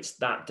comes from. It's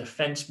that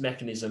defense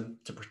mechanism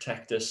to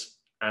protect us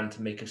and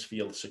to make us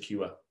feel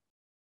secure.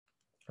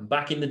 And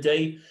back in the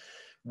day,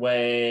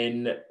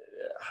 when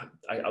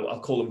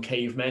I'll call them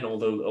cavemen,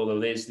 although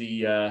there's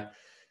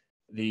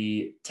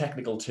the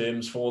technical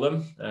terms for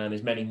them, and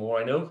there's many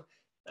more I know,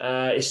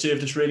 it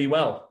served us really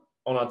well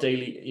on our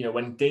daily,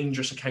 when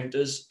dangerous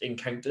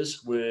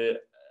encounters were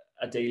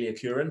a daily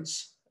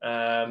occurrence,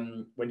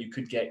 when you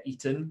could get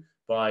eaten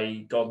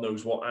by God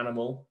knows what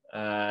animal,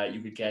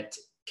 you could get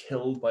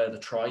killed by other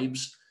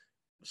tribes.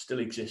 It still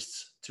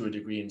exists to a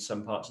degree in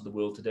some parts of the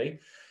world today.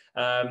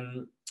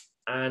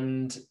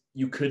 And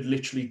you could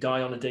literally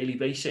die on a daily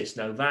basis.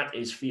 Now that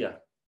is fear.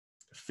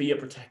 Fear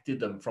protected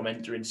them from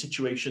entering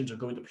situations or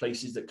going to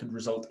places that could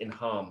result in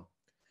harm.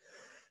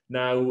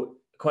 Now,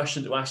 a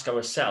question to ask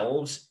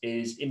ourselves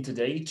is, in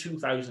today,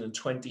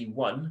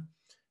 2021,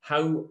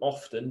 how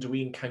often do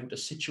we encounter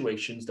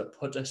situations that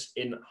put us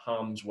in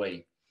harm's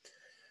way?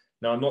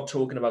 Now, I'm not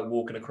talking about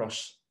walking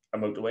across a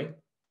motorway,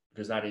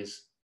 because that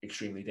is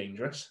extremely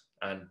dangerous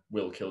and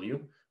will kill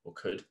you, or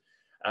could.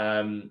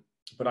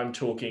 But I'm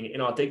talking in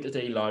our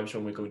day-to-day lives,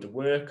 when we're going to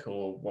work,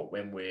 or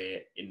when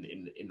we're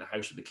in the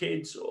house with the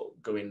kids, or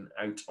going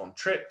out on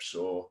trips,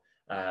 or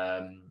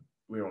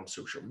we're on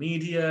social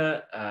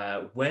media.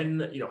 How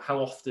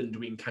often do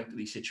we encounter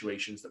these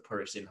situations that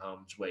put us in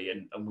harm's way?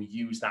 And we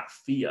use that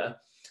fear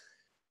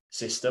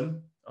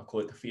system, I'll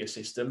call it the fear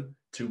system,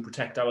 to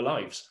protect our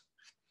lives.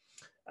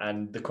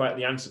 And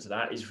the answer to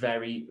that is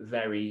very,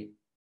 very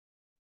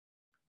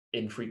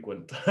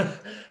infrequent.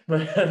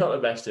 Not the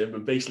best term,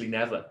 but basically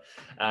never.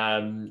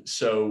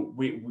 So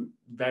we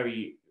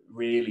very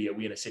rarely are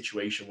we in a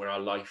situation where our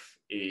life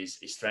is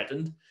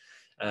threatened.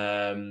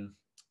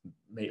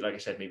 Like I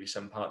said, maybe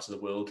some parts of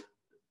the world,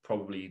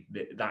 probably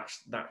that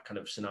kind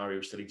of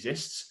scenario still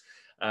exists,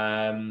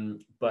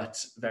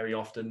 but very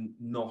often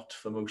not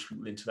for most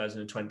people in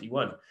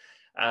 2021.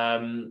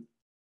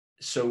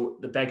 So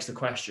that begs the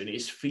question,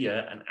 is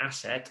fear an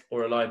asset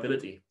or a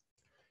liability?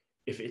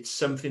 If it's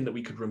something that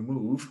we could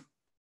remove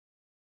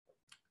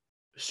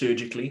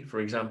surgically, for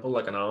example,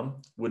 like an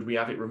arm, would we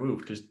have it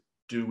removed? Because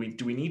do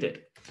we need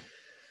it?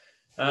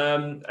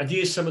 And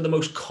here's some of the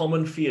most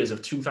common fears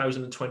of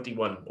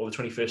 2021, or the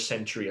 21st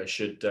century, I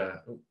should,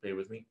 bear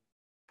with me.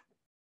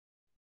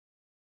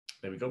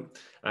 There we go.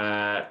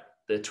 The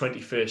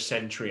 21st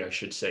century, I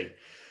should say.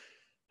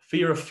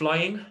 Fear of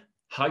flying,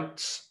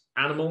 heights,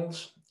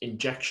 animals,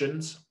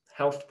 injections,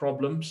 health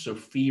problems. So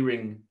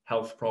fearing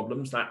health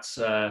problems, that's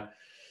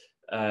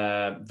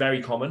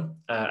very common,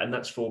 and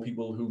that's for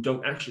people who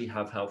don't actually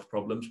have health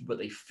problems, but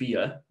they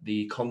fear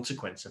the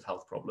consequence of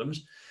health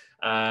problems.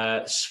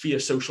 Fear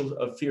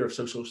of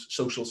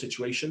social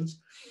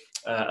situations,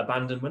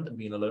 abandonment and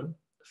being alone,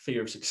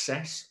 fear of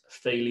success,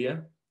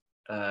 failure,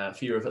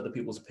 fear of other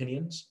people's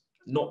opinions,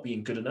 not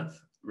being good enough,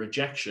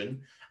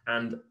 rejection,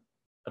 and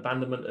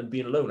abandonment and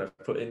being alone. I've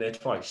put in there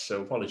twice,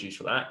 so apologies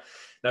for that.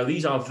 Now,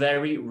 these are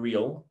very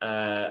real,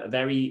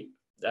 very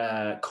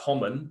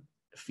common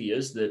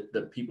fears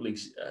that people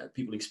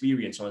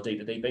experience on a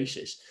day-to-day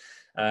basis,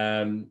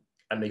 and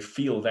they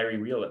feel very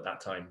real at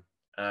that time.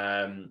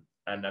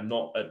 And I'm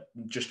not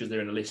just because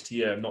they're in a list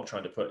here, I'm not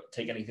trying to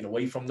take anything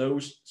away from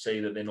those, say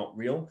that they're not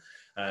real.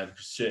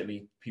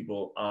 Certainly,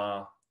 people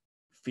are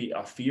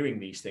fearing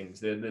these things.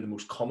 They're the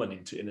most common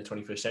in the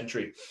 21st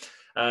century.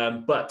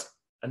 But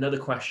another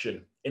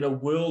question: in a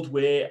world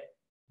where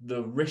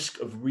the risk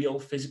of real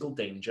physical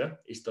danger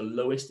is the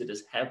lowest it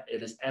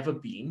has ever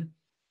been,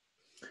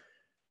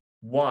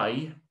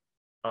 why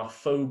are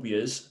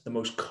phobias the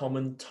most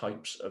common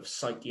types of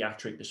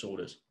psychiatric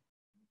disorders?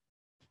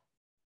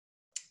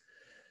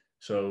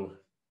 So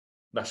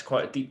that's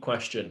quite a deep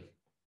question.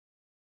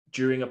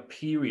 During a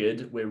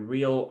period where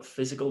real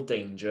physical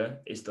danger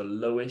is the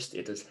lowest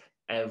it has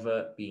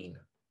ever been.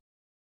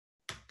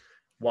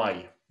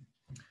 Why?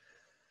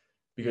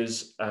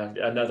 Because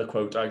another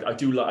quote, I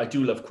do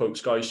love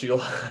quotes, guys.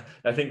 So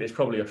I think there's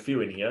probably a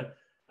few in here.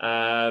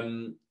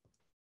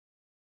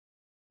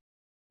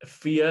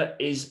 Fear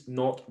is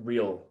not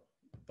real,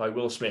 by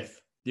Will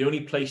Smith. The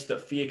only place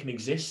that fear can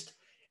exist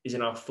is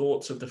in our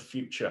thoughts of the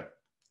future.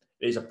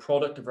 It is a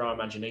product of our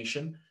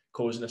imagination,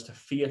 causing us to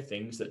fear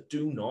things that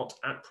do not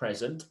at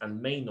present and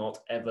may not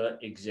ever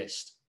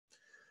exist.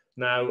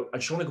 Now, I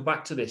just want to go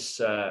back to this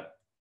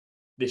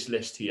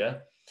list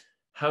here.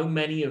 How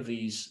many of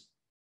these,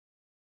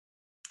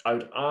 I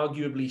would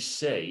arguably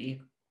say,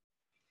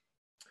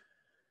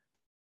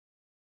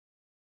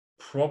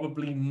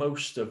 probably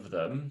most of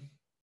them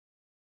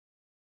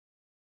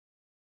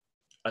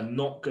are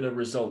not going to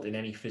result in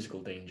any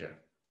physical danger.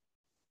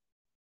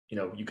 You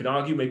know, you could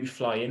argue maybe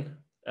flying,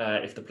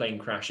 if the plane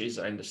crashes,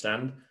 I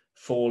understand,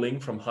 falling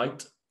from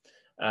height,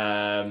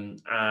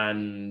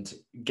 and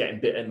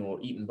getting bitten or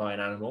eaten by an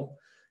animal,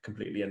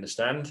 completely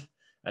understand,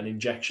 and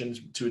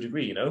injections to a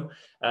degree, you know,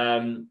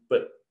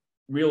 but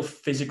real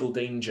physical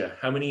danger,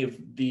 how many of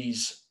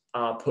these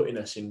are putting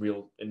us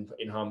in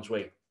harm's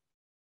way?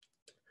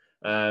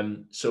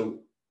 So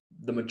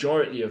the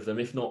majority of them,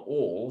 if not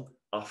all,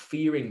 are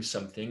fearing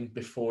something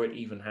before it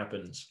even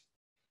happens.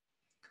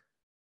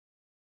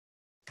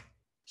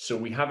 So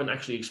we haven't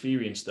actually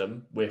experienced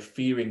them. We're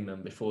fearing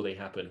them before they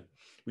happen.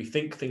 We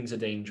think things are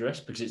dangerous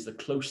because it's the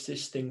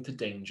closest thing to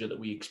danger that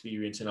we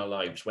experience in our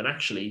lives, when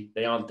actually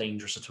they aren't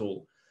dangerous at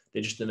all.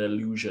 They're just an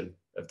illusion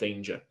of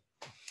danger.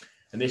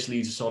 And this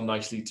leads us on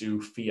nicely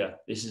to fear.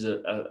 This is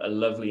a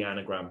lovely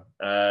anagram.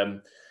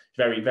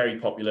 Very, very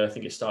popular. I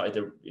think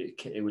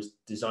it was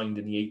designed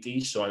in the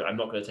 80s, so I'm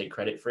not going to take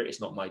credit for it.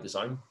 It's not my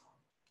design.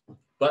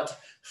 But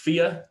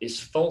fear is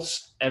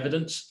false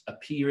evidence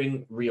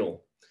appearing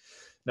real.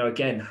 Now,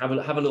 again, have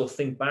a little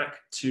think back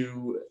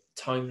to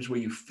times where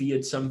you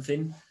feared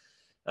something.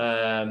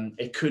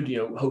 It could, you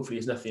know, hopefully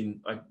it's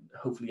nothing.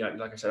 Hopefully,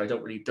 like I said, I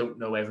don't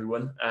know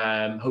everyone.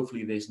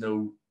 Hopefully there's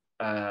no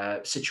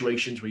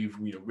situations where you've,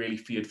 you know, really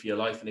feared for your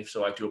life. And if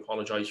so, I do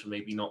apologize for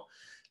maybe not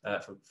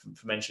for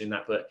mentioning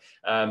that. But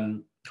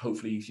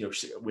hopefully, you know,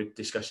 we're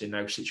discussing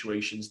now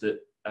situations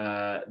that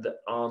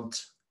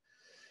aren't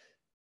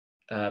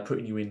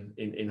putting you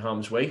in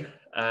harm's way.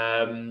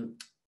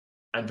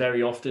 And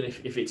very often,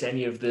 if it's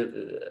any of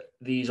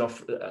these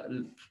off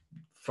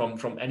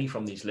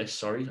from these lists,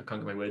 sorry, I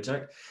can't get my words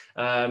out,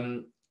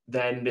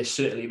 then this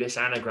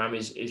anagram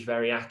is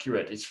very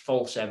accurate. It's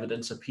false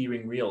evidence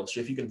appearing real. So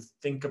if you can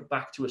think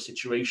back to a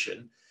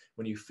situation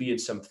when you feared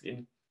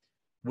something,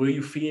 were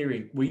you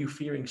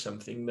fearing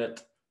something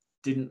that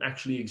didn't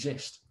actually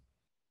exist,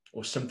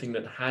 or something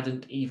that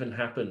hadn't even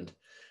happened?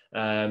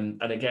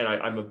 And again,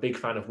 I'm a big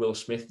fan of Will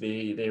Smith.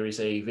 There is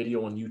a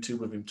video on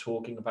YouTube of him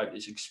talking about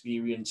his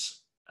experience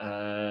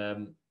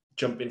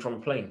jumping from a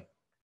plane.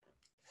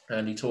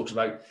 And he talks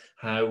about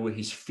how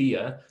his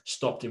fear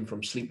stopped him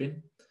from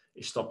sleeping.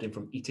 It stopped him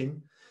from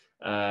eating.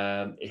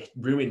 It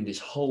ruined his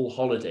whole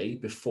holiday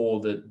before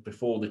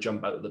the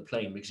jump out of the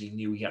plane, because he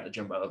knew he had to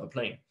jump out of the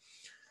plane.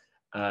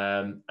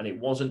 And it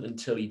wasn't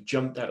until he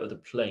jumped out of the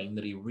plane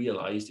that he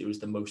realized it was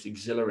the most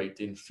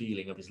exhilarating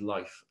feeling of his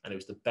life, and it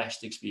was the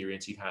best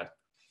experience he'd had.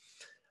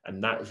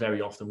 And that's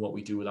very often what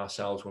we do with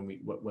ourselves when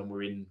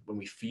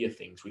we fear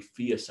things. We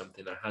fear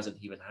something that hasn't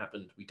even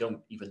happened. We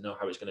don't even know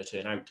how it's going to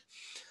turn out,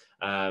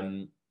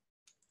 and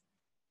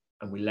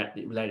we let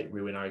it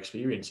ruin our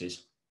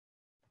experiences.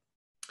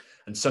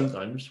 And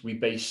sometimes we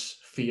base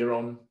fear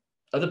on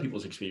other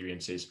people's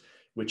experiences,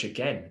 which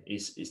again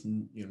is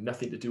you know,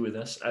 nothing to do with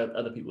us.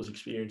 Other people's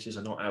experiences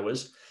are not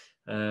ours,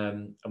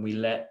 and we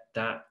let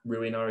that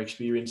ruin our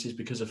experiences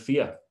because of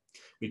fear.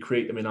 We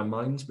create them in our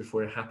minds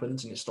before it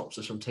happens, and it stops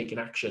us from taking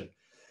action.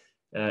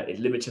 It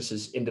limits us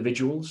as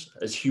individuals,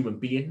 as human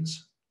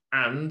beings,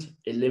 and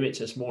it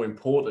limits us, more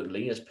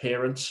importantly, as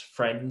parents,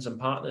 friends, and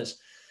partners.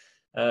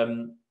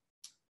 And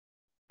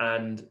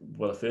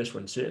well, the first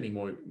one certainly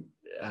more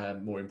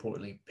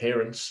importantly,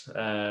 parents.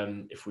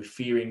 If we're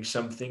fearing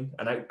something,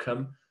 an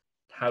outcome,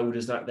 how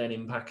does that then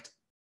impact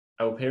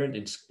our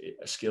parenting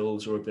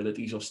skills or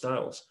abilities or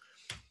styles?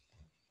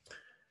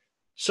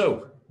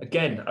 So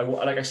again,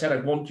 like I said, I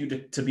want you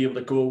to be able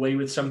to go away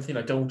with something.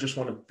 I don't just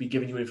want to be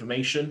giving you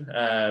information.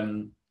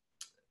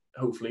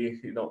 Hopefully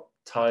you're not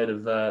tired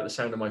of the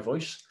sound of my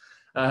voice.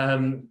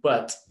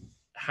 But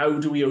how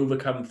do we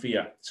overcome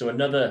fear? So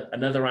another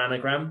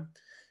anagram.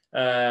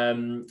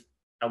 And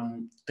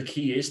the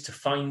key is to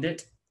find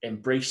it,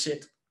 embrace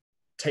it,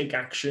 take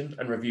action,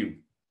 and review.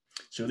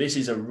 So this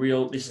is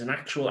an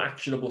actual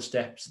actionable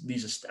steps.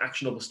 These are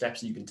actionable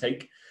steps that you can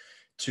take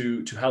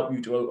to help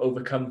you to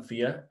overcome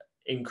fear,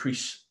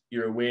 increase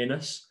your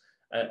awareness,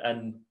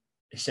 and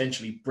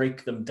essentially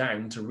break them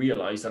down to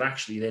realize that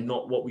actually they're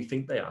not what we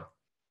think they are.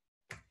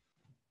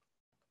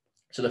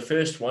 So the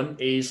first one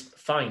is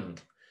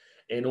find.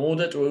 In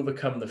order to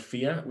overcome the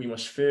fear, we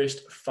must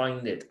first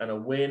find it, and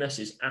awareness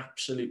is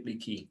absolutely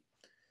key.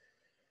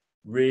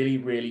 Really,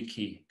 really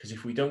key. Because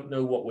if we don't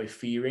know what we're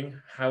fearing,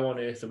 how on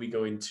earth are we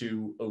going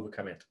to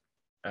overcome it?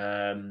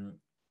 And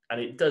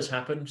it does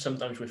happen.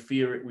 Sometimes we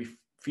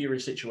fear a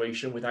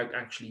situation without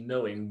actually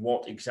knowing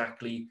what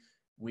exactly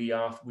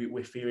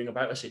we're fearing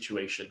about a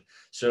situation.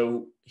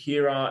 So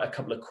here are a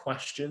couple of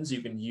questions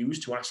you can use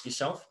to ask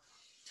yourself.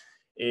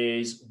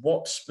 Is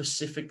what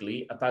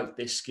specifically about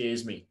this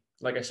scares me?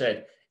 Like I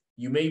said,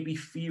 you may be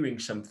fearing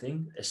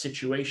something, a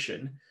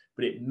situation,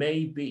 but it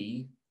may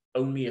be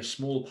only a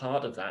small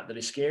part of that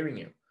is scaring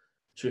you.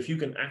 So if you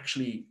can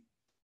actually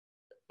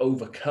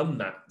overcome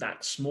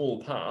that small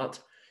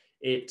part,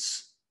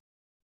 it's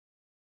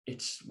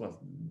well,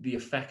 the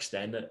effects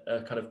then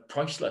are kind of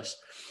priceless.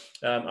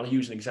 I'll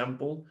use an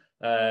example.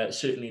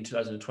 Certainly in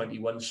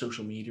 2021,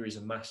 social media is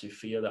a massive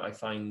fear that I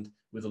find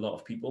with a lot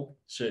of people.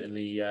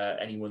 Certainly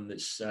anyone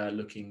that's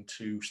looking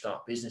to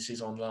start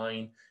businesses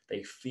online,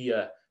 they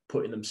fear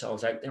putting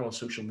themselves out there on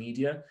social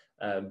media,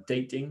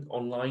 dating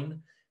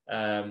online,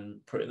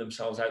 putting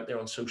themselves out there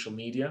on social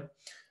media.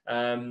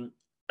 And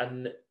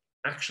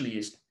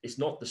actually, it's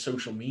not the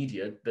social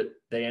media that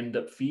they end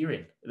up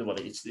fearing. Well,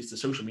 it's the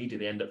social media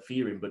they end up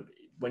fearing, but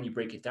when you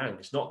break it down,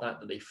 it's not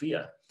that they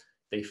fear.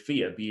 They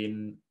fear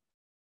being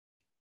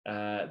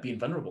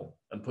vulnerable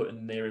and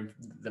putting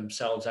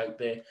themselves out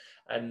there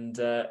and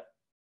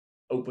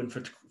open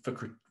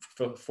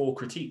for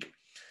critique.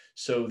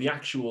 So the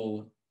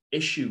actual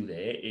issue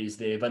there is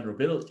their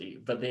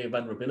vulnerability, but their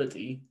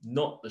vulnerability,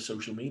 not the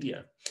social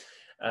media.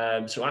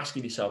 So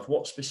asking yourself,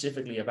 what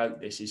specifically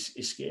about this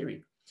is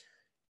scary?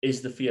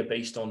 Is the fear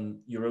based on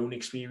your own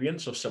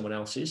experience or someone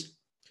else's?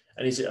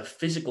 And is it a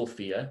physical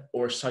fear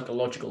or a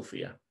psychological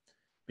fear?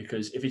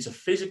 Because if it's a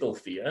physical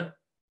fear,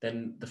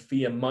 then the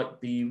fear might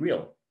be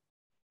real.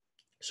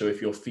 So if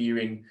you're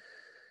fearing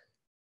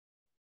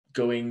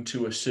going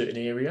to a certain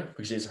area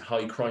because there's a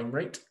high crime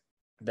rate,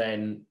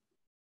 then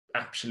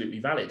absolutely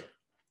valid.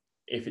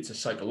 If it's a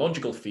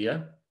psychological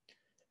fear,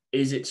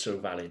 is it so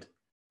valid?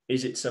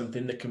 Is it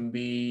something that can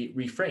be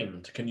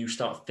reframed? Can you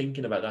start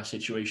thinking about that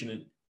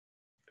situation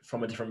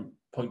from a different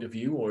point of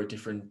view or with a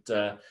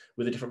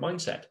different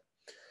mindset?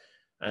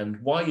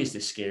 And why is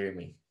this scaring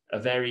me? A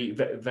very,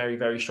 very,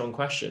 very strong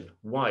question.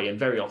 Why? And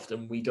very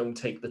often we don't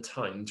take the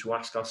time to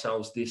ask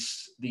ourselves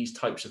these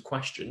types of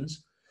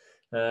questions.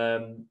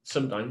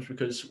 Sometimes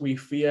because we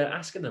fear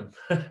asking them.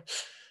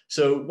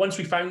 So once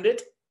we found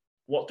it,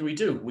 what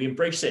do? We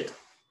embrace it.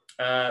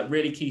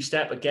 Really key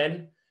step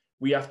again,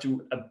 we have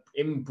to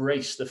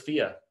embrace the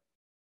fear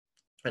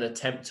and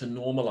attempt to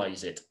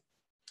normalize it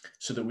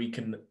so that we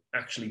can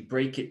actually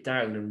break it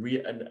down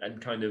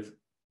and kind of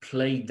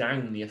play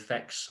down the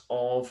effects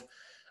of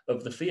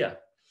the fear.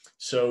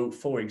 So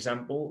for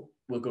example,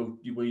 we'll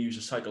use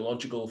a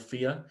psychological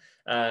fear.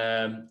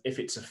 If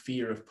it's a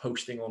fear of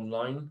posting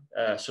online,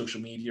 social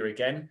media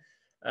again,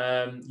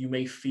 you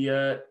may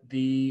fear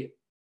the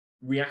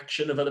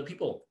reaction of other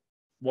people,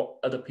 what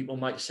other people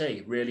might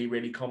say. Really,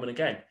 really common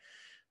again.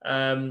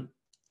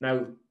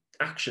 Now,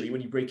 actually,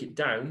 when you break it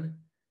down,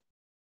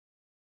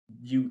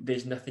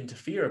 there's nothing to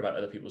fear about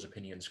other people's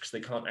opinions because they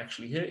can't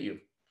actually hurt you.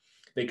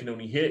 They can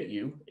only hurt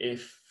you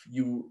if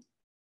you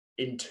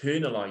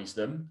internalize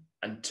them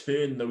and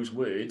turn those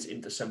words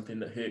into something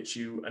that hurts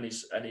you and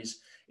is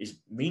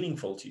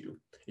meaningful to you.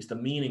 It's the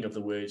meaning of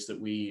the words that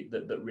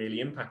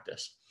really impact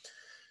us.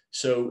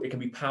 So it can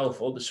be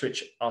powerful to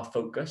switch our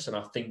focus and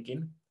our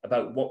thinking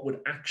about what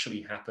would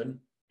actually happen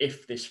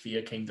if this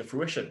fear came to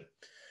fruition.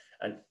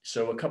 And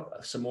so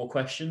some more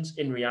questions.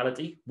 In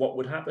reality, what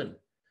would happen?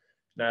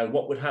 Now,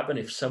 what would happen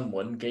if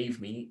someone gave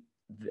me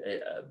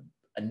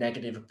a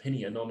negative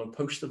opinion on a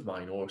post of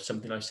mine or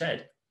something I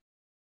said?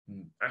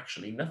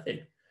 Actually,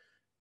 nothing.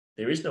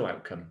 There is no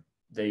outcome.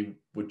 They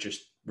would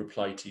just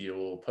reply to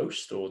your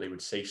post or they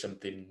would say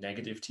something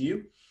negative to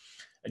you.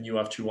 And you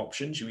have two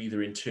options. You either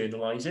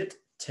internalize it,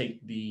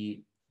 take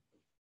the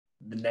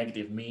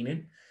negative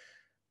meaning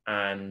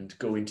and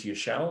go into your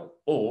shell,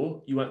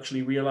 or you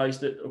actually realize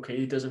that, okay,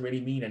 it doesn't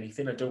really mean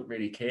anything. I don't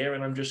really care.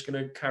 And I'm just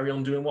going to carry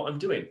on doing what I'm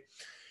doing.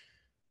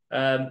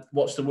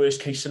 What's the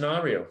worst case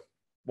scenario?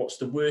 What's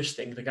the worst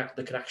thing that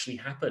could actually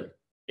happen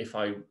if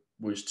I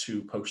was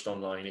to post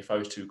online, if I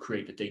was to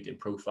create a dating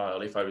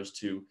profile, if I was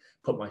to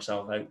put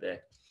myself out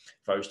there,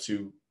 if I was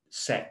to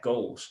set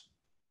goals?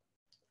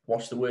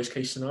 What's the worst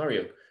case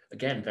scenario?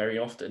 Again, very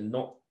often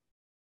not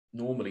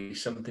normally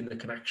something that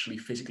can actually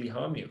physically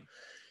harm you.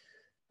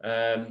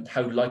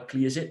 How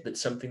likely is it that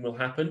something will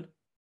happen?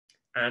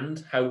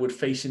 And how would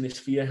facing this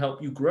fear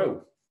help you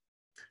grow?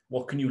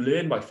 What can you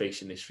learn by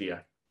facing this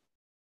fear?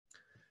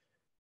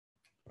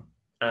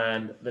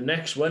 And the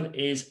next one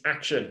is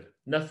action.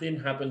 Nothing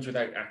happens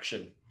without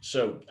action.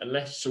 So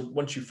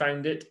once you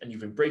found it and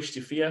you've embraced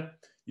your fear,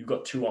 you've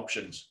got two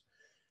options.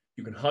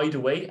 You can hide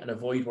away and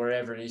avoid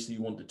whatever it is that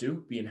you want to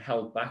do, being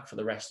held back for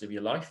the rest of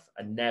your life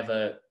and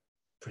never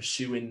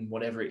pursuing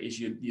whatever it is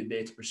you're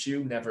there to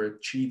pursue, never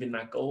achieving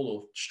that goal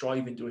or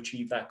striving to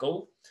achieve that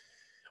goal.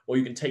 Or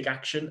you can take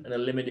action and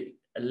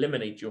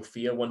eliminate your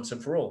fear once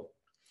and for all.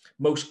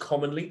 Most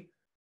commonly,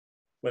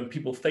 when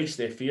people face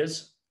their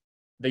fears,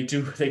 they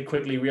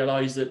quickly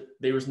realize that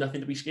there was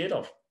nothing to be scared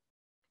of.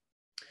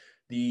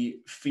 The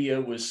fear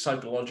was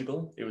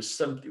psychological. It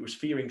was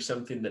fearing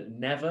something that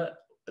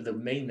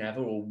may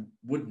never or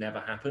would never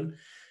happen.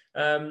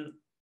 And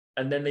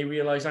then they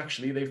realize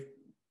actually they've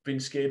been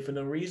scared for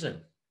no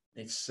reason.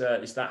 It's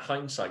that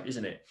hindsight,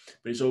 isn't it?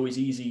 But it's always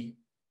easy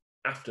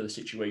after the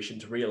situation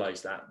to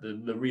realize that.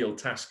 The real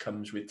task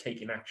comes with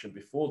taking action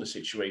before the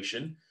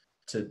situation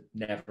to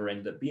never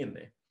end up being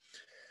there.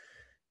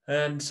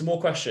 And some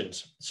more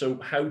questions. So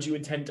how do you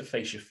intend to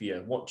face your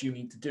fear? What do you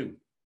need to do?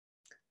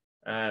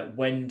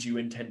 When do you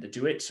intend to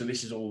do it? So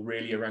this is all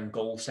really around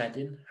goal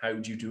setting. How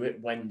do you do it?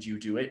 When do you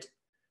do it?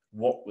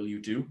 What will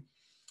you do?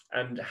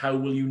 And how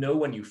will you know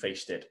when you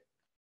faced it?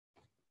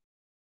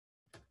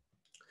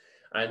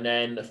 And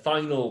then the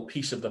final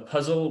piece of the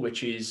puzzle,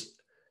 which is,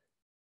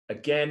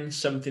 again,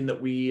 something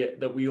that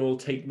we all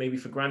take maybe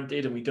for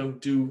granted and we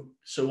don't do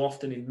so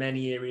often in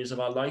many areas of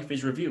our life,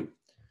 is review.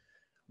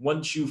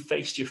 Once you've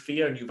faced your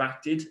fear and you've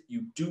acted,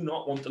 you do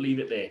not want to leave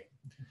it there,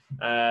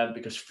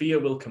 because fear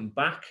will come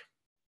back.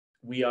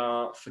 We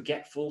are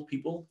forgetful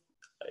people,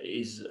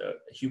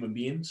 human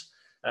beings,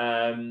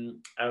 and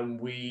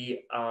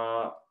we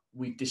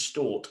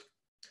distort.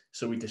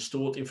 So we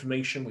distort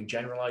information, we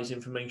generalize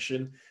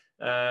information,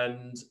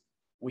 and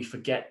we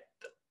forget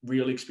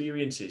real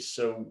experiences.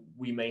 So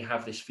we may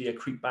have this fear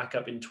creep back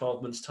up in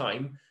 12 months'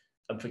 time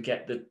and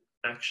forget that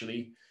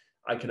actually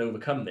I can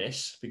overcome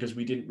this because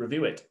we didn't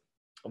review it.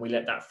 And we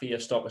let that fear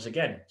stop us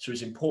again. So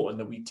it's important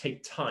that we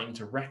take time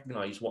to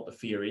recognize what the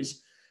fear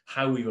is,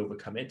 how we've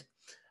overcome it,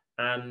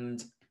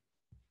 and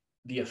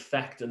the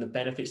effect and the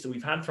benefits that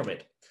we've had from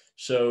it.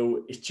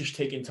 So it's just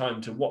taking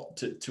time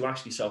to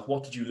ask yourself,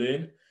 what did you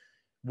learn?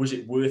 Was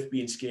it worth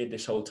being scared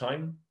this whole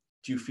time?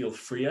 Do you feel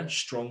freer,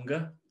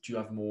 stronger? Do you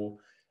have more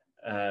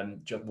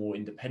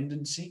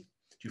independency?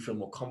 Do you feel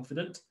more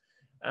confident?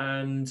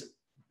 And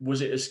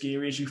was it as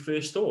scary as you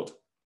first thought?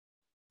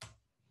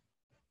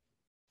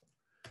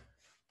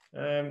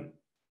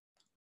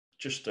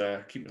 Just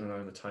keeping an eye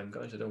on the time,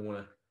 guys. I don't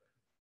want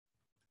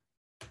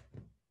to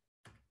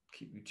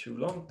keep you too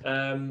long.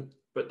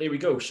 But there we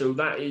go. So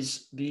that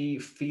is the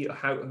fear.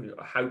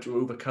 How to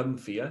overcome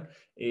fear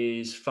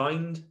is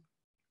find,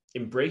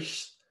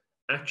 embrace,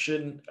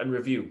 action, and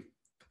review.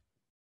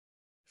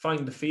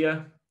 Find the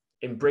fear,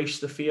 embrace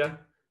the fear,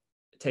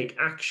 take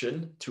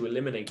action to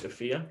eliminate the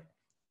fear,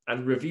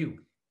 and review.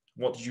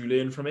 What did you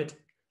learn from it?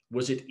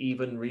 Was it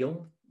even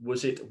real?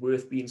 Was it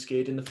worth being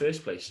scared in the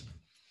first place?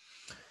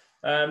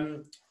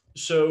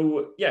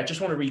 So yeah,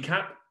 just want to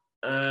recap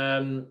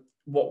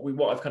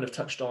what I've kind of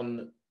touched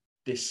on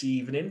this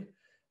evening.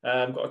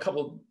 Got a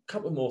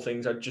couple more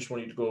things I just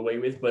want you to go away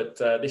with, but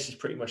this is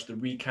pretty much the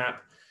recap.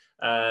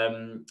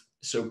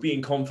 So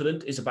being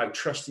confident is about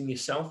trusting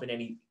yourself in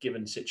any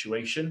given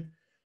situation,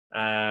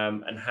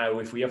 and how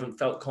if we haven't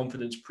felt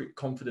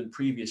confident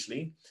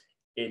previously,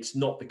 it's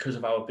not because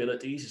of our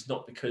abilities, it's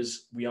not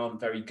because we aren't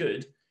very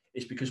good,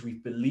 it's because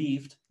we've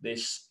believed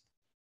this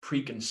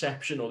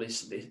preconception or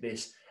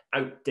this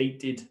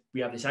outdated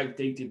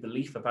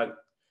belief about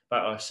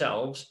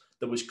ourselves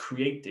that was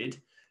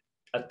created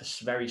at the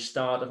very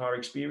start of our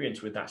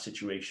experience with that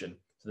situation.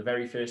 So the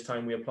very first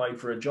time we applied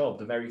for a job,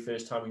 the very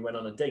first time we went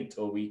on a date,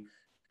 or we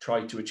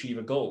tried to achieve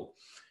a goal,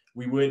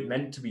 we weren't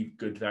meant to be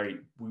good.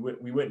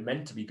 We weren't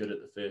meant to be good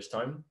at the first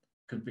time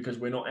because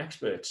we're not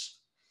experts.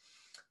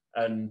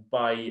 And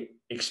by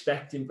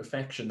expecting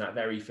perfection that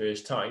very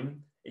first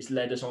time, it's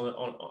led us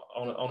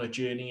on a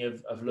journey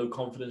of low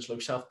confidence, low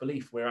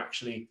self-belief, where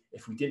actually,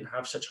 if we didn't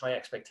have such high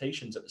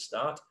expectations at the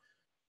start,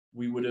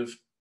 we would have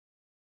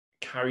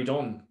carried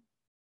on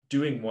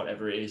doing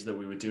whatever it is that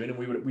we were doing, and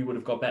we would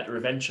have got better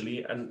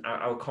eventually, and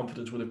our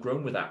confidence would have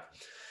grown with that.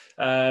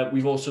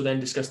 We've also then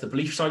discussed the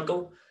belief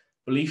cycle.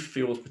 Belief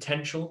fuels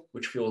potential,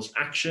 which fuels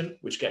action,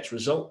 which gets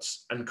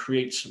results and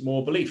creates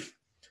more belief.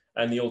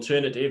 And the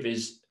alternative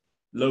is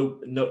low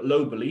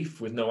belief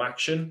with no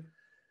action,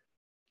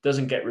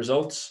 doesn't get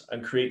results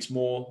and creates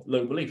more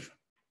low belief.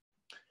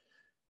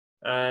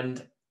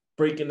 And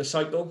breaking the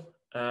cycle,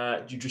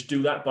 you just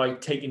do that by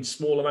taking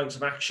small amounts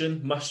of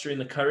action, mustering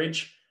the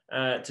courage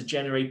to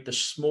generate the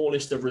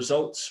smallest of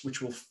results,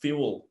 which will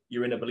fuel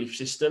your inner belief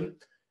system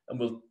and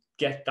will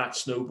get that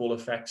snowball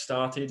effect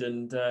started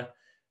and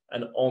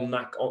on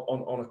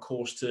a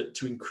course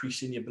to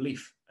increasing your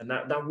belief. And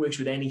that works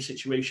with any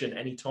situation,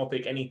 any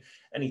topic,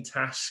 any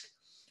task.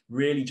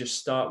 Really just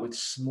start with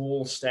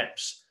small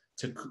steps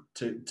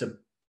to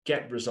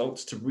get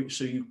results,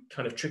 so you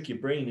kind of trick your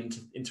brain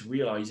into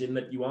realizing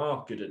that you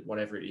are good at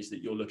whatever it is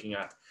that you're looking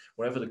at.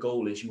 Whatever the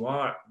goal is, you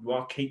are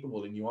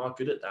capable and you are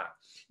good at that.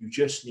 You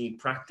just need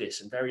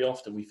practice. And very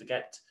often we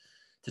forget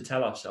to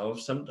tell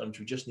ourselves, sometimes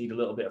we just need a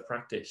little bit of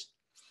practice.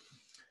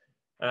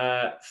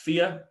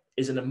 Fear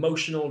is an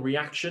emotional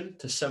reaction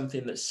to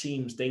something that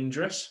seems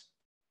dangerous.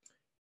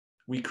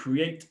 We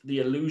create the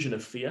illusion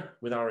of fear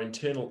with our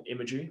internal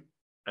imagery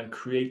and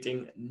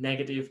creating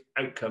negative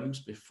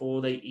outcomes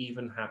before they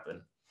even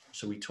happen.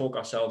 So we talk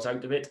ourselves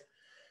out of it,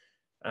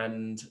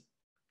 and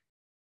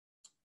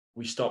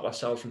we stop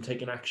ourselves from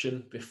taking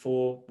action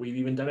before we've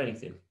even done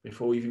anything,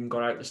 before we've even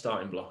got out the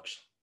starting blocks.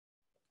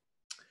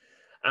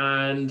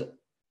 And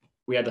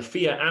we had the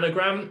fear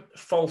anagram,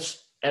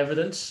 false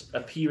evidence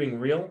appearing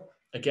real.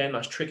 Again,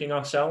 that's tricking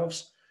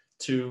ourselves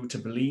to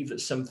believe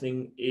that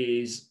something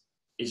is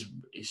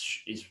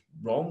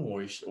wrong,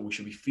 or we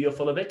should be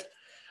fearful of it.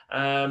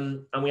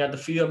 And we had the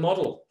fear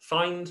model: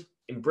 find,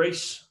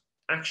 embrace,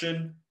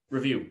 action,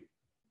 review.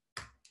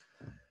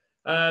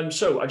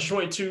 So I just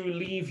wanted to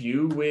leave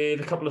you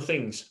with a couple of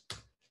things.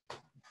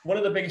 One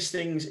of the biggest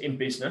things in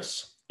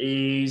business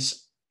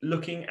is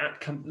looking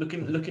at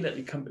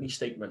your company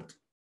statement,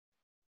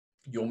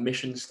 your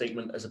mission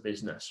statement as a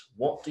business.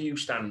 What do you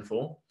stand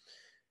for?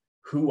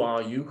 Who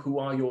are you?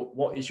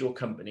 What is your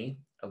company?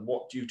 And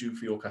what do you do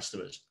for your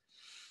customers?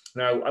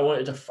 Now, I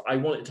wanted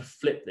to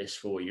flip this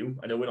for you.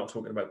 I know we're not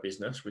talking about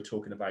business. We're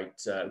talking about,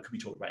 we could be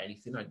talking about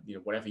anything,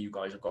 whatever you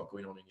guys have got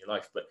going on in your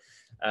life. But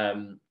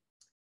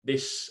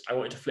I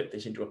wanted to flip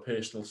this into a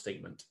personal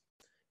statement,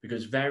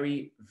 because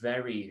very,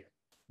 very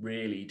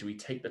rarely do we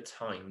take the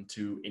time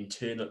to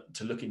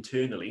look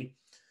internally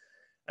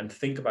and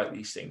think about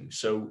these things.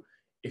 So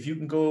if you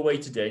can go away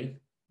today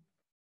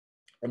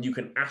and you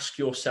can ask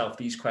yourself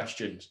these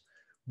questions: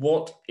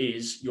 what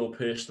is your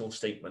personal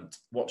statement?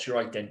 What's your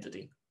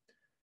identity?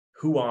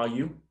 Who are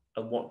you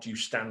and what do you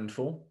stand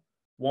for?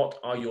 What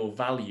are your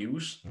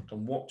values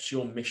and what's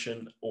your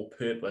mission or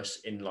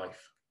purpose in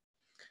life?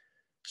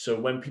 So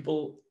when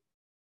people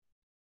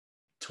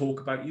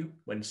talk about you,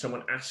 when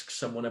someone asks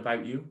someone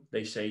about you,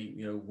 they say,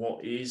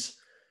 what is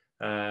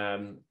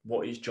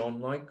John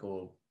like?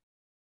 Or,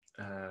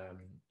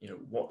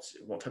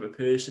 what type of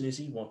person is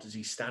he? What does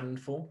he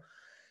stand for?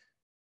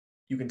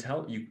 You can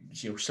tell,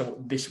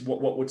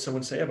 what would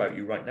someone say about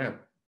you right now?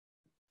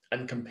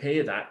 And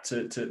compare that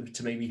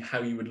to maybe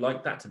how you would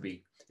like that to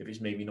be, if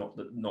it's maybe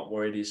not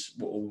where it is,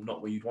 or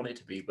not where you'd want it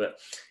to be. But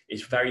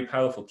it's very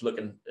powerful to look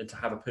and to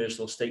have a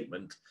personal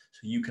statement, so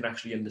you can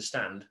actually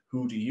understand,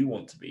 who do you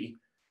want to be?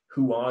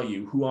 Who are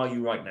you? Who are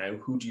you right now?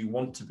 Who do you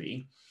want to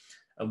be?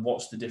 And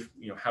what's the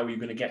how are you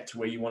going to get to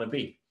where you want to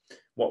be?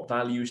 What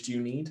values do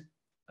you need?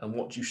 And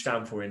what do you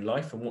stand for in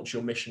life? And what's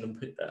your mission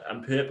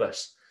and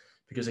purpose?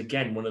 Because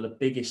again, one of the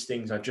biggest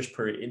things, I've just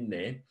put it in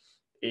there,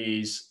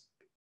 is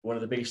one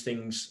of the biggest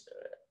things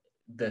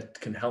that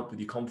can help with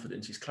your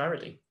confidence is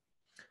clarity.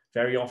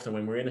 Very often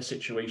when we're in a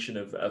situation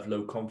of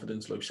low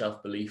confidence, low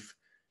self-belief,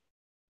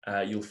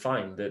 you'll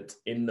find that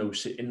in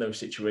those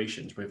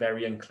situations, we're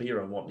very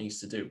unclear on what needs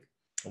to do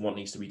and what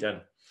needs to be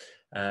done.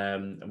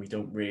 And we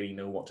don't really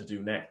know what to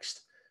do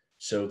next.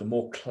 So the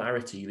more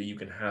clarity that you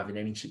can have in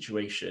any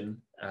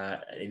situation,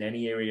 in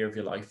any area of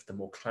your life, the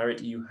more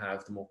clarity you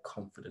have, the more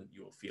confident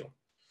you will feel.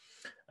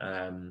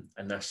 And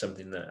that's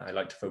something that I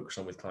like to focus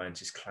on with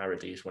clients. Is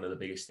clarity is one of the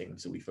biggest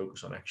things that we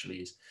focus on,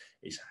 actually,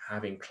 is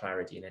having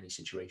clarity in any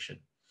situation.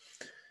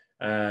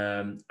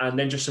 And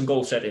then just some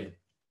goal setting.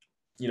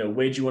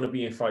 Where do you want to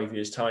be in 5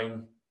 years'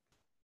 time?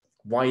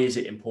 Why is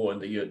it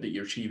important that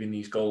you're achieving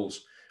these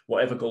goals?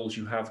 Whatever goals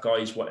you have,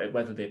 guys,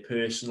 whether they're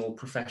personal,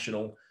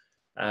 professional,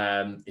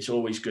 it's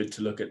always good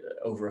to look at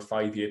over a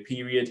 5-year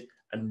period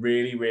and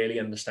really, really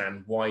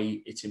understand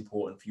why it's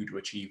important for you to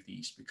achieve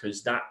these,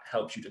 because that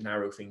helps you to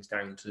narrow things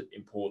down to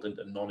important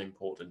and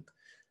non-important,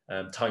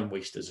 time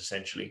wasters,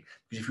 essentially.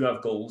 Because if you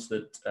have goals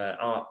that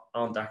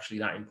aren't actually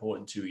that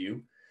important to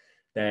you,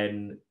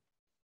 then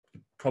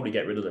probably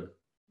get rid of them.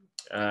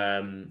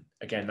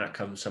 Again, that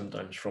comes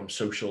sometimes from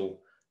social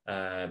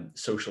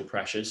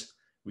pressures.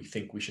 We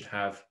think we should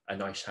have a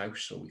nice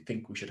house, or we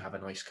think we should have a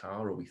nice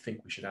car, or we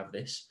think we should have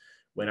this,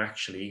 when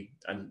actually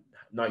a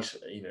nice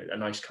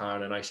car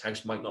and a nice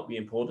house might not be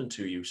important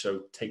to you.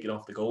 So take it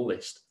off the goal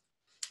list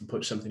and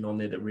put something on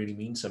there that really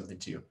means something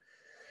to you.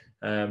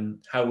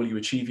 How will you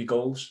achieve your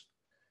goals,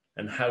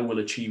 and how will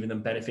achieving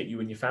them benefit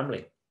you and your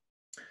family?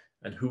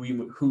 And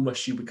who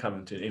must you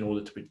become in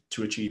order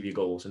to achieve your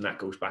goals? And that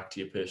goes back to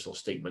your personal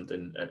statement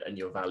and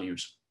your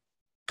values.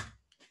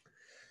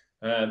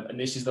 And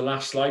this is the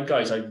last slide,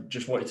 guys. I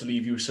just wanted to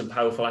leave you some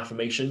powerful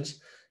affirmations,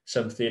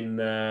 something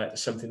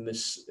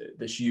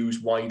that's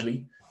used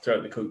widely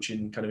throughout the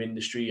coaching kind of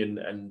industry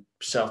and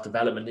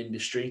self-development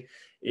industry,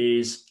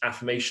 is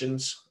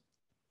affirmations.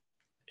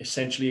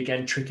 Essentially,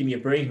 again, tricking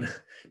your brain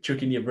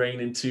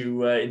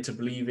into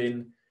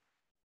believing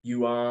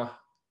you are,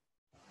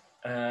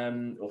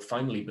 or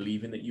finally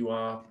believing that you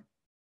are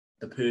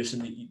the person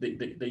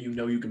that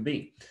you can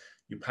be.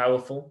 You're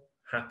powerful,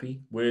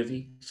 happy,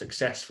 worthy,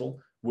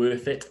 successful,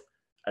 worth it,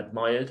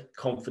 admired,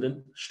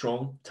 confident,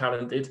 strong,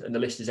 talented, and the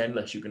list is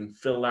endless. You can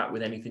fill that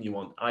with anything you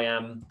want. I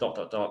am ...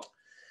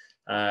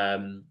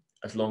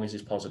 as long as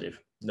it's positive,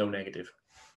 no negative.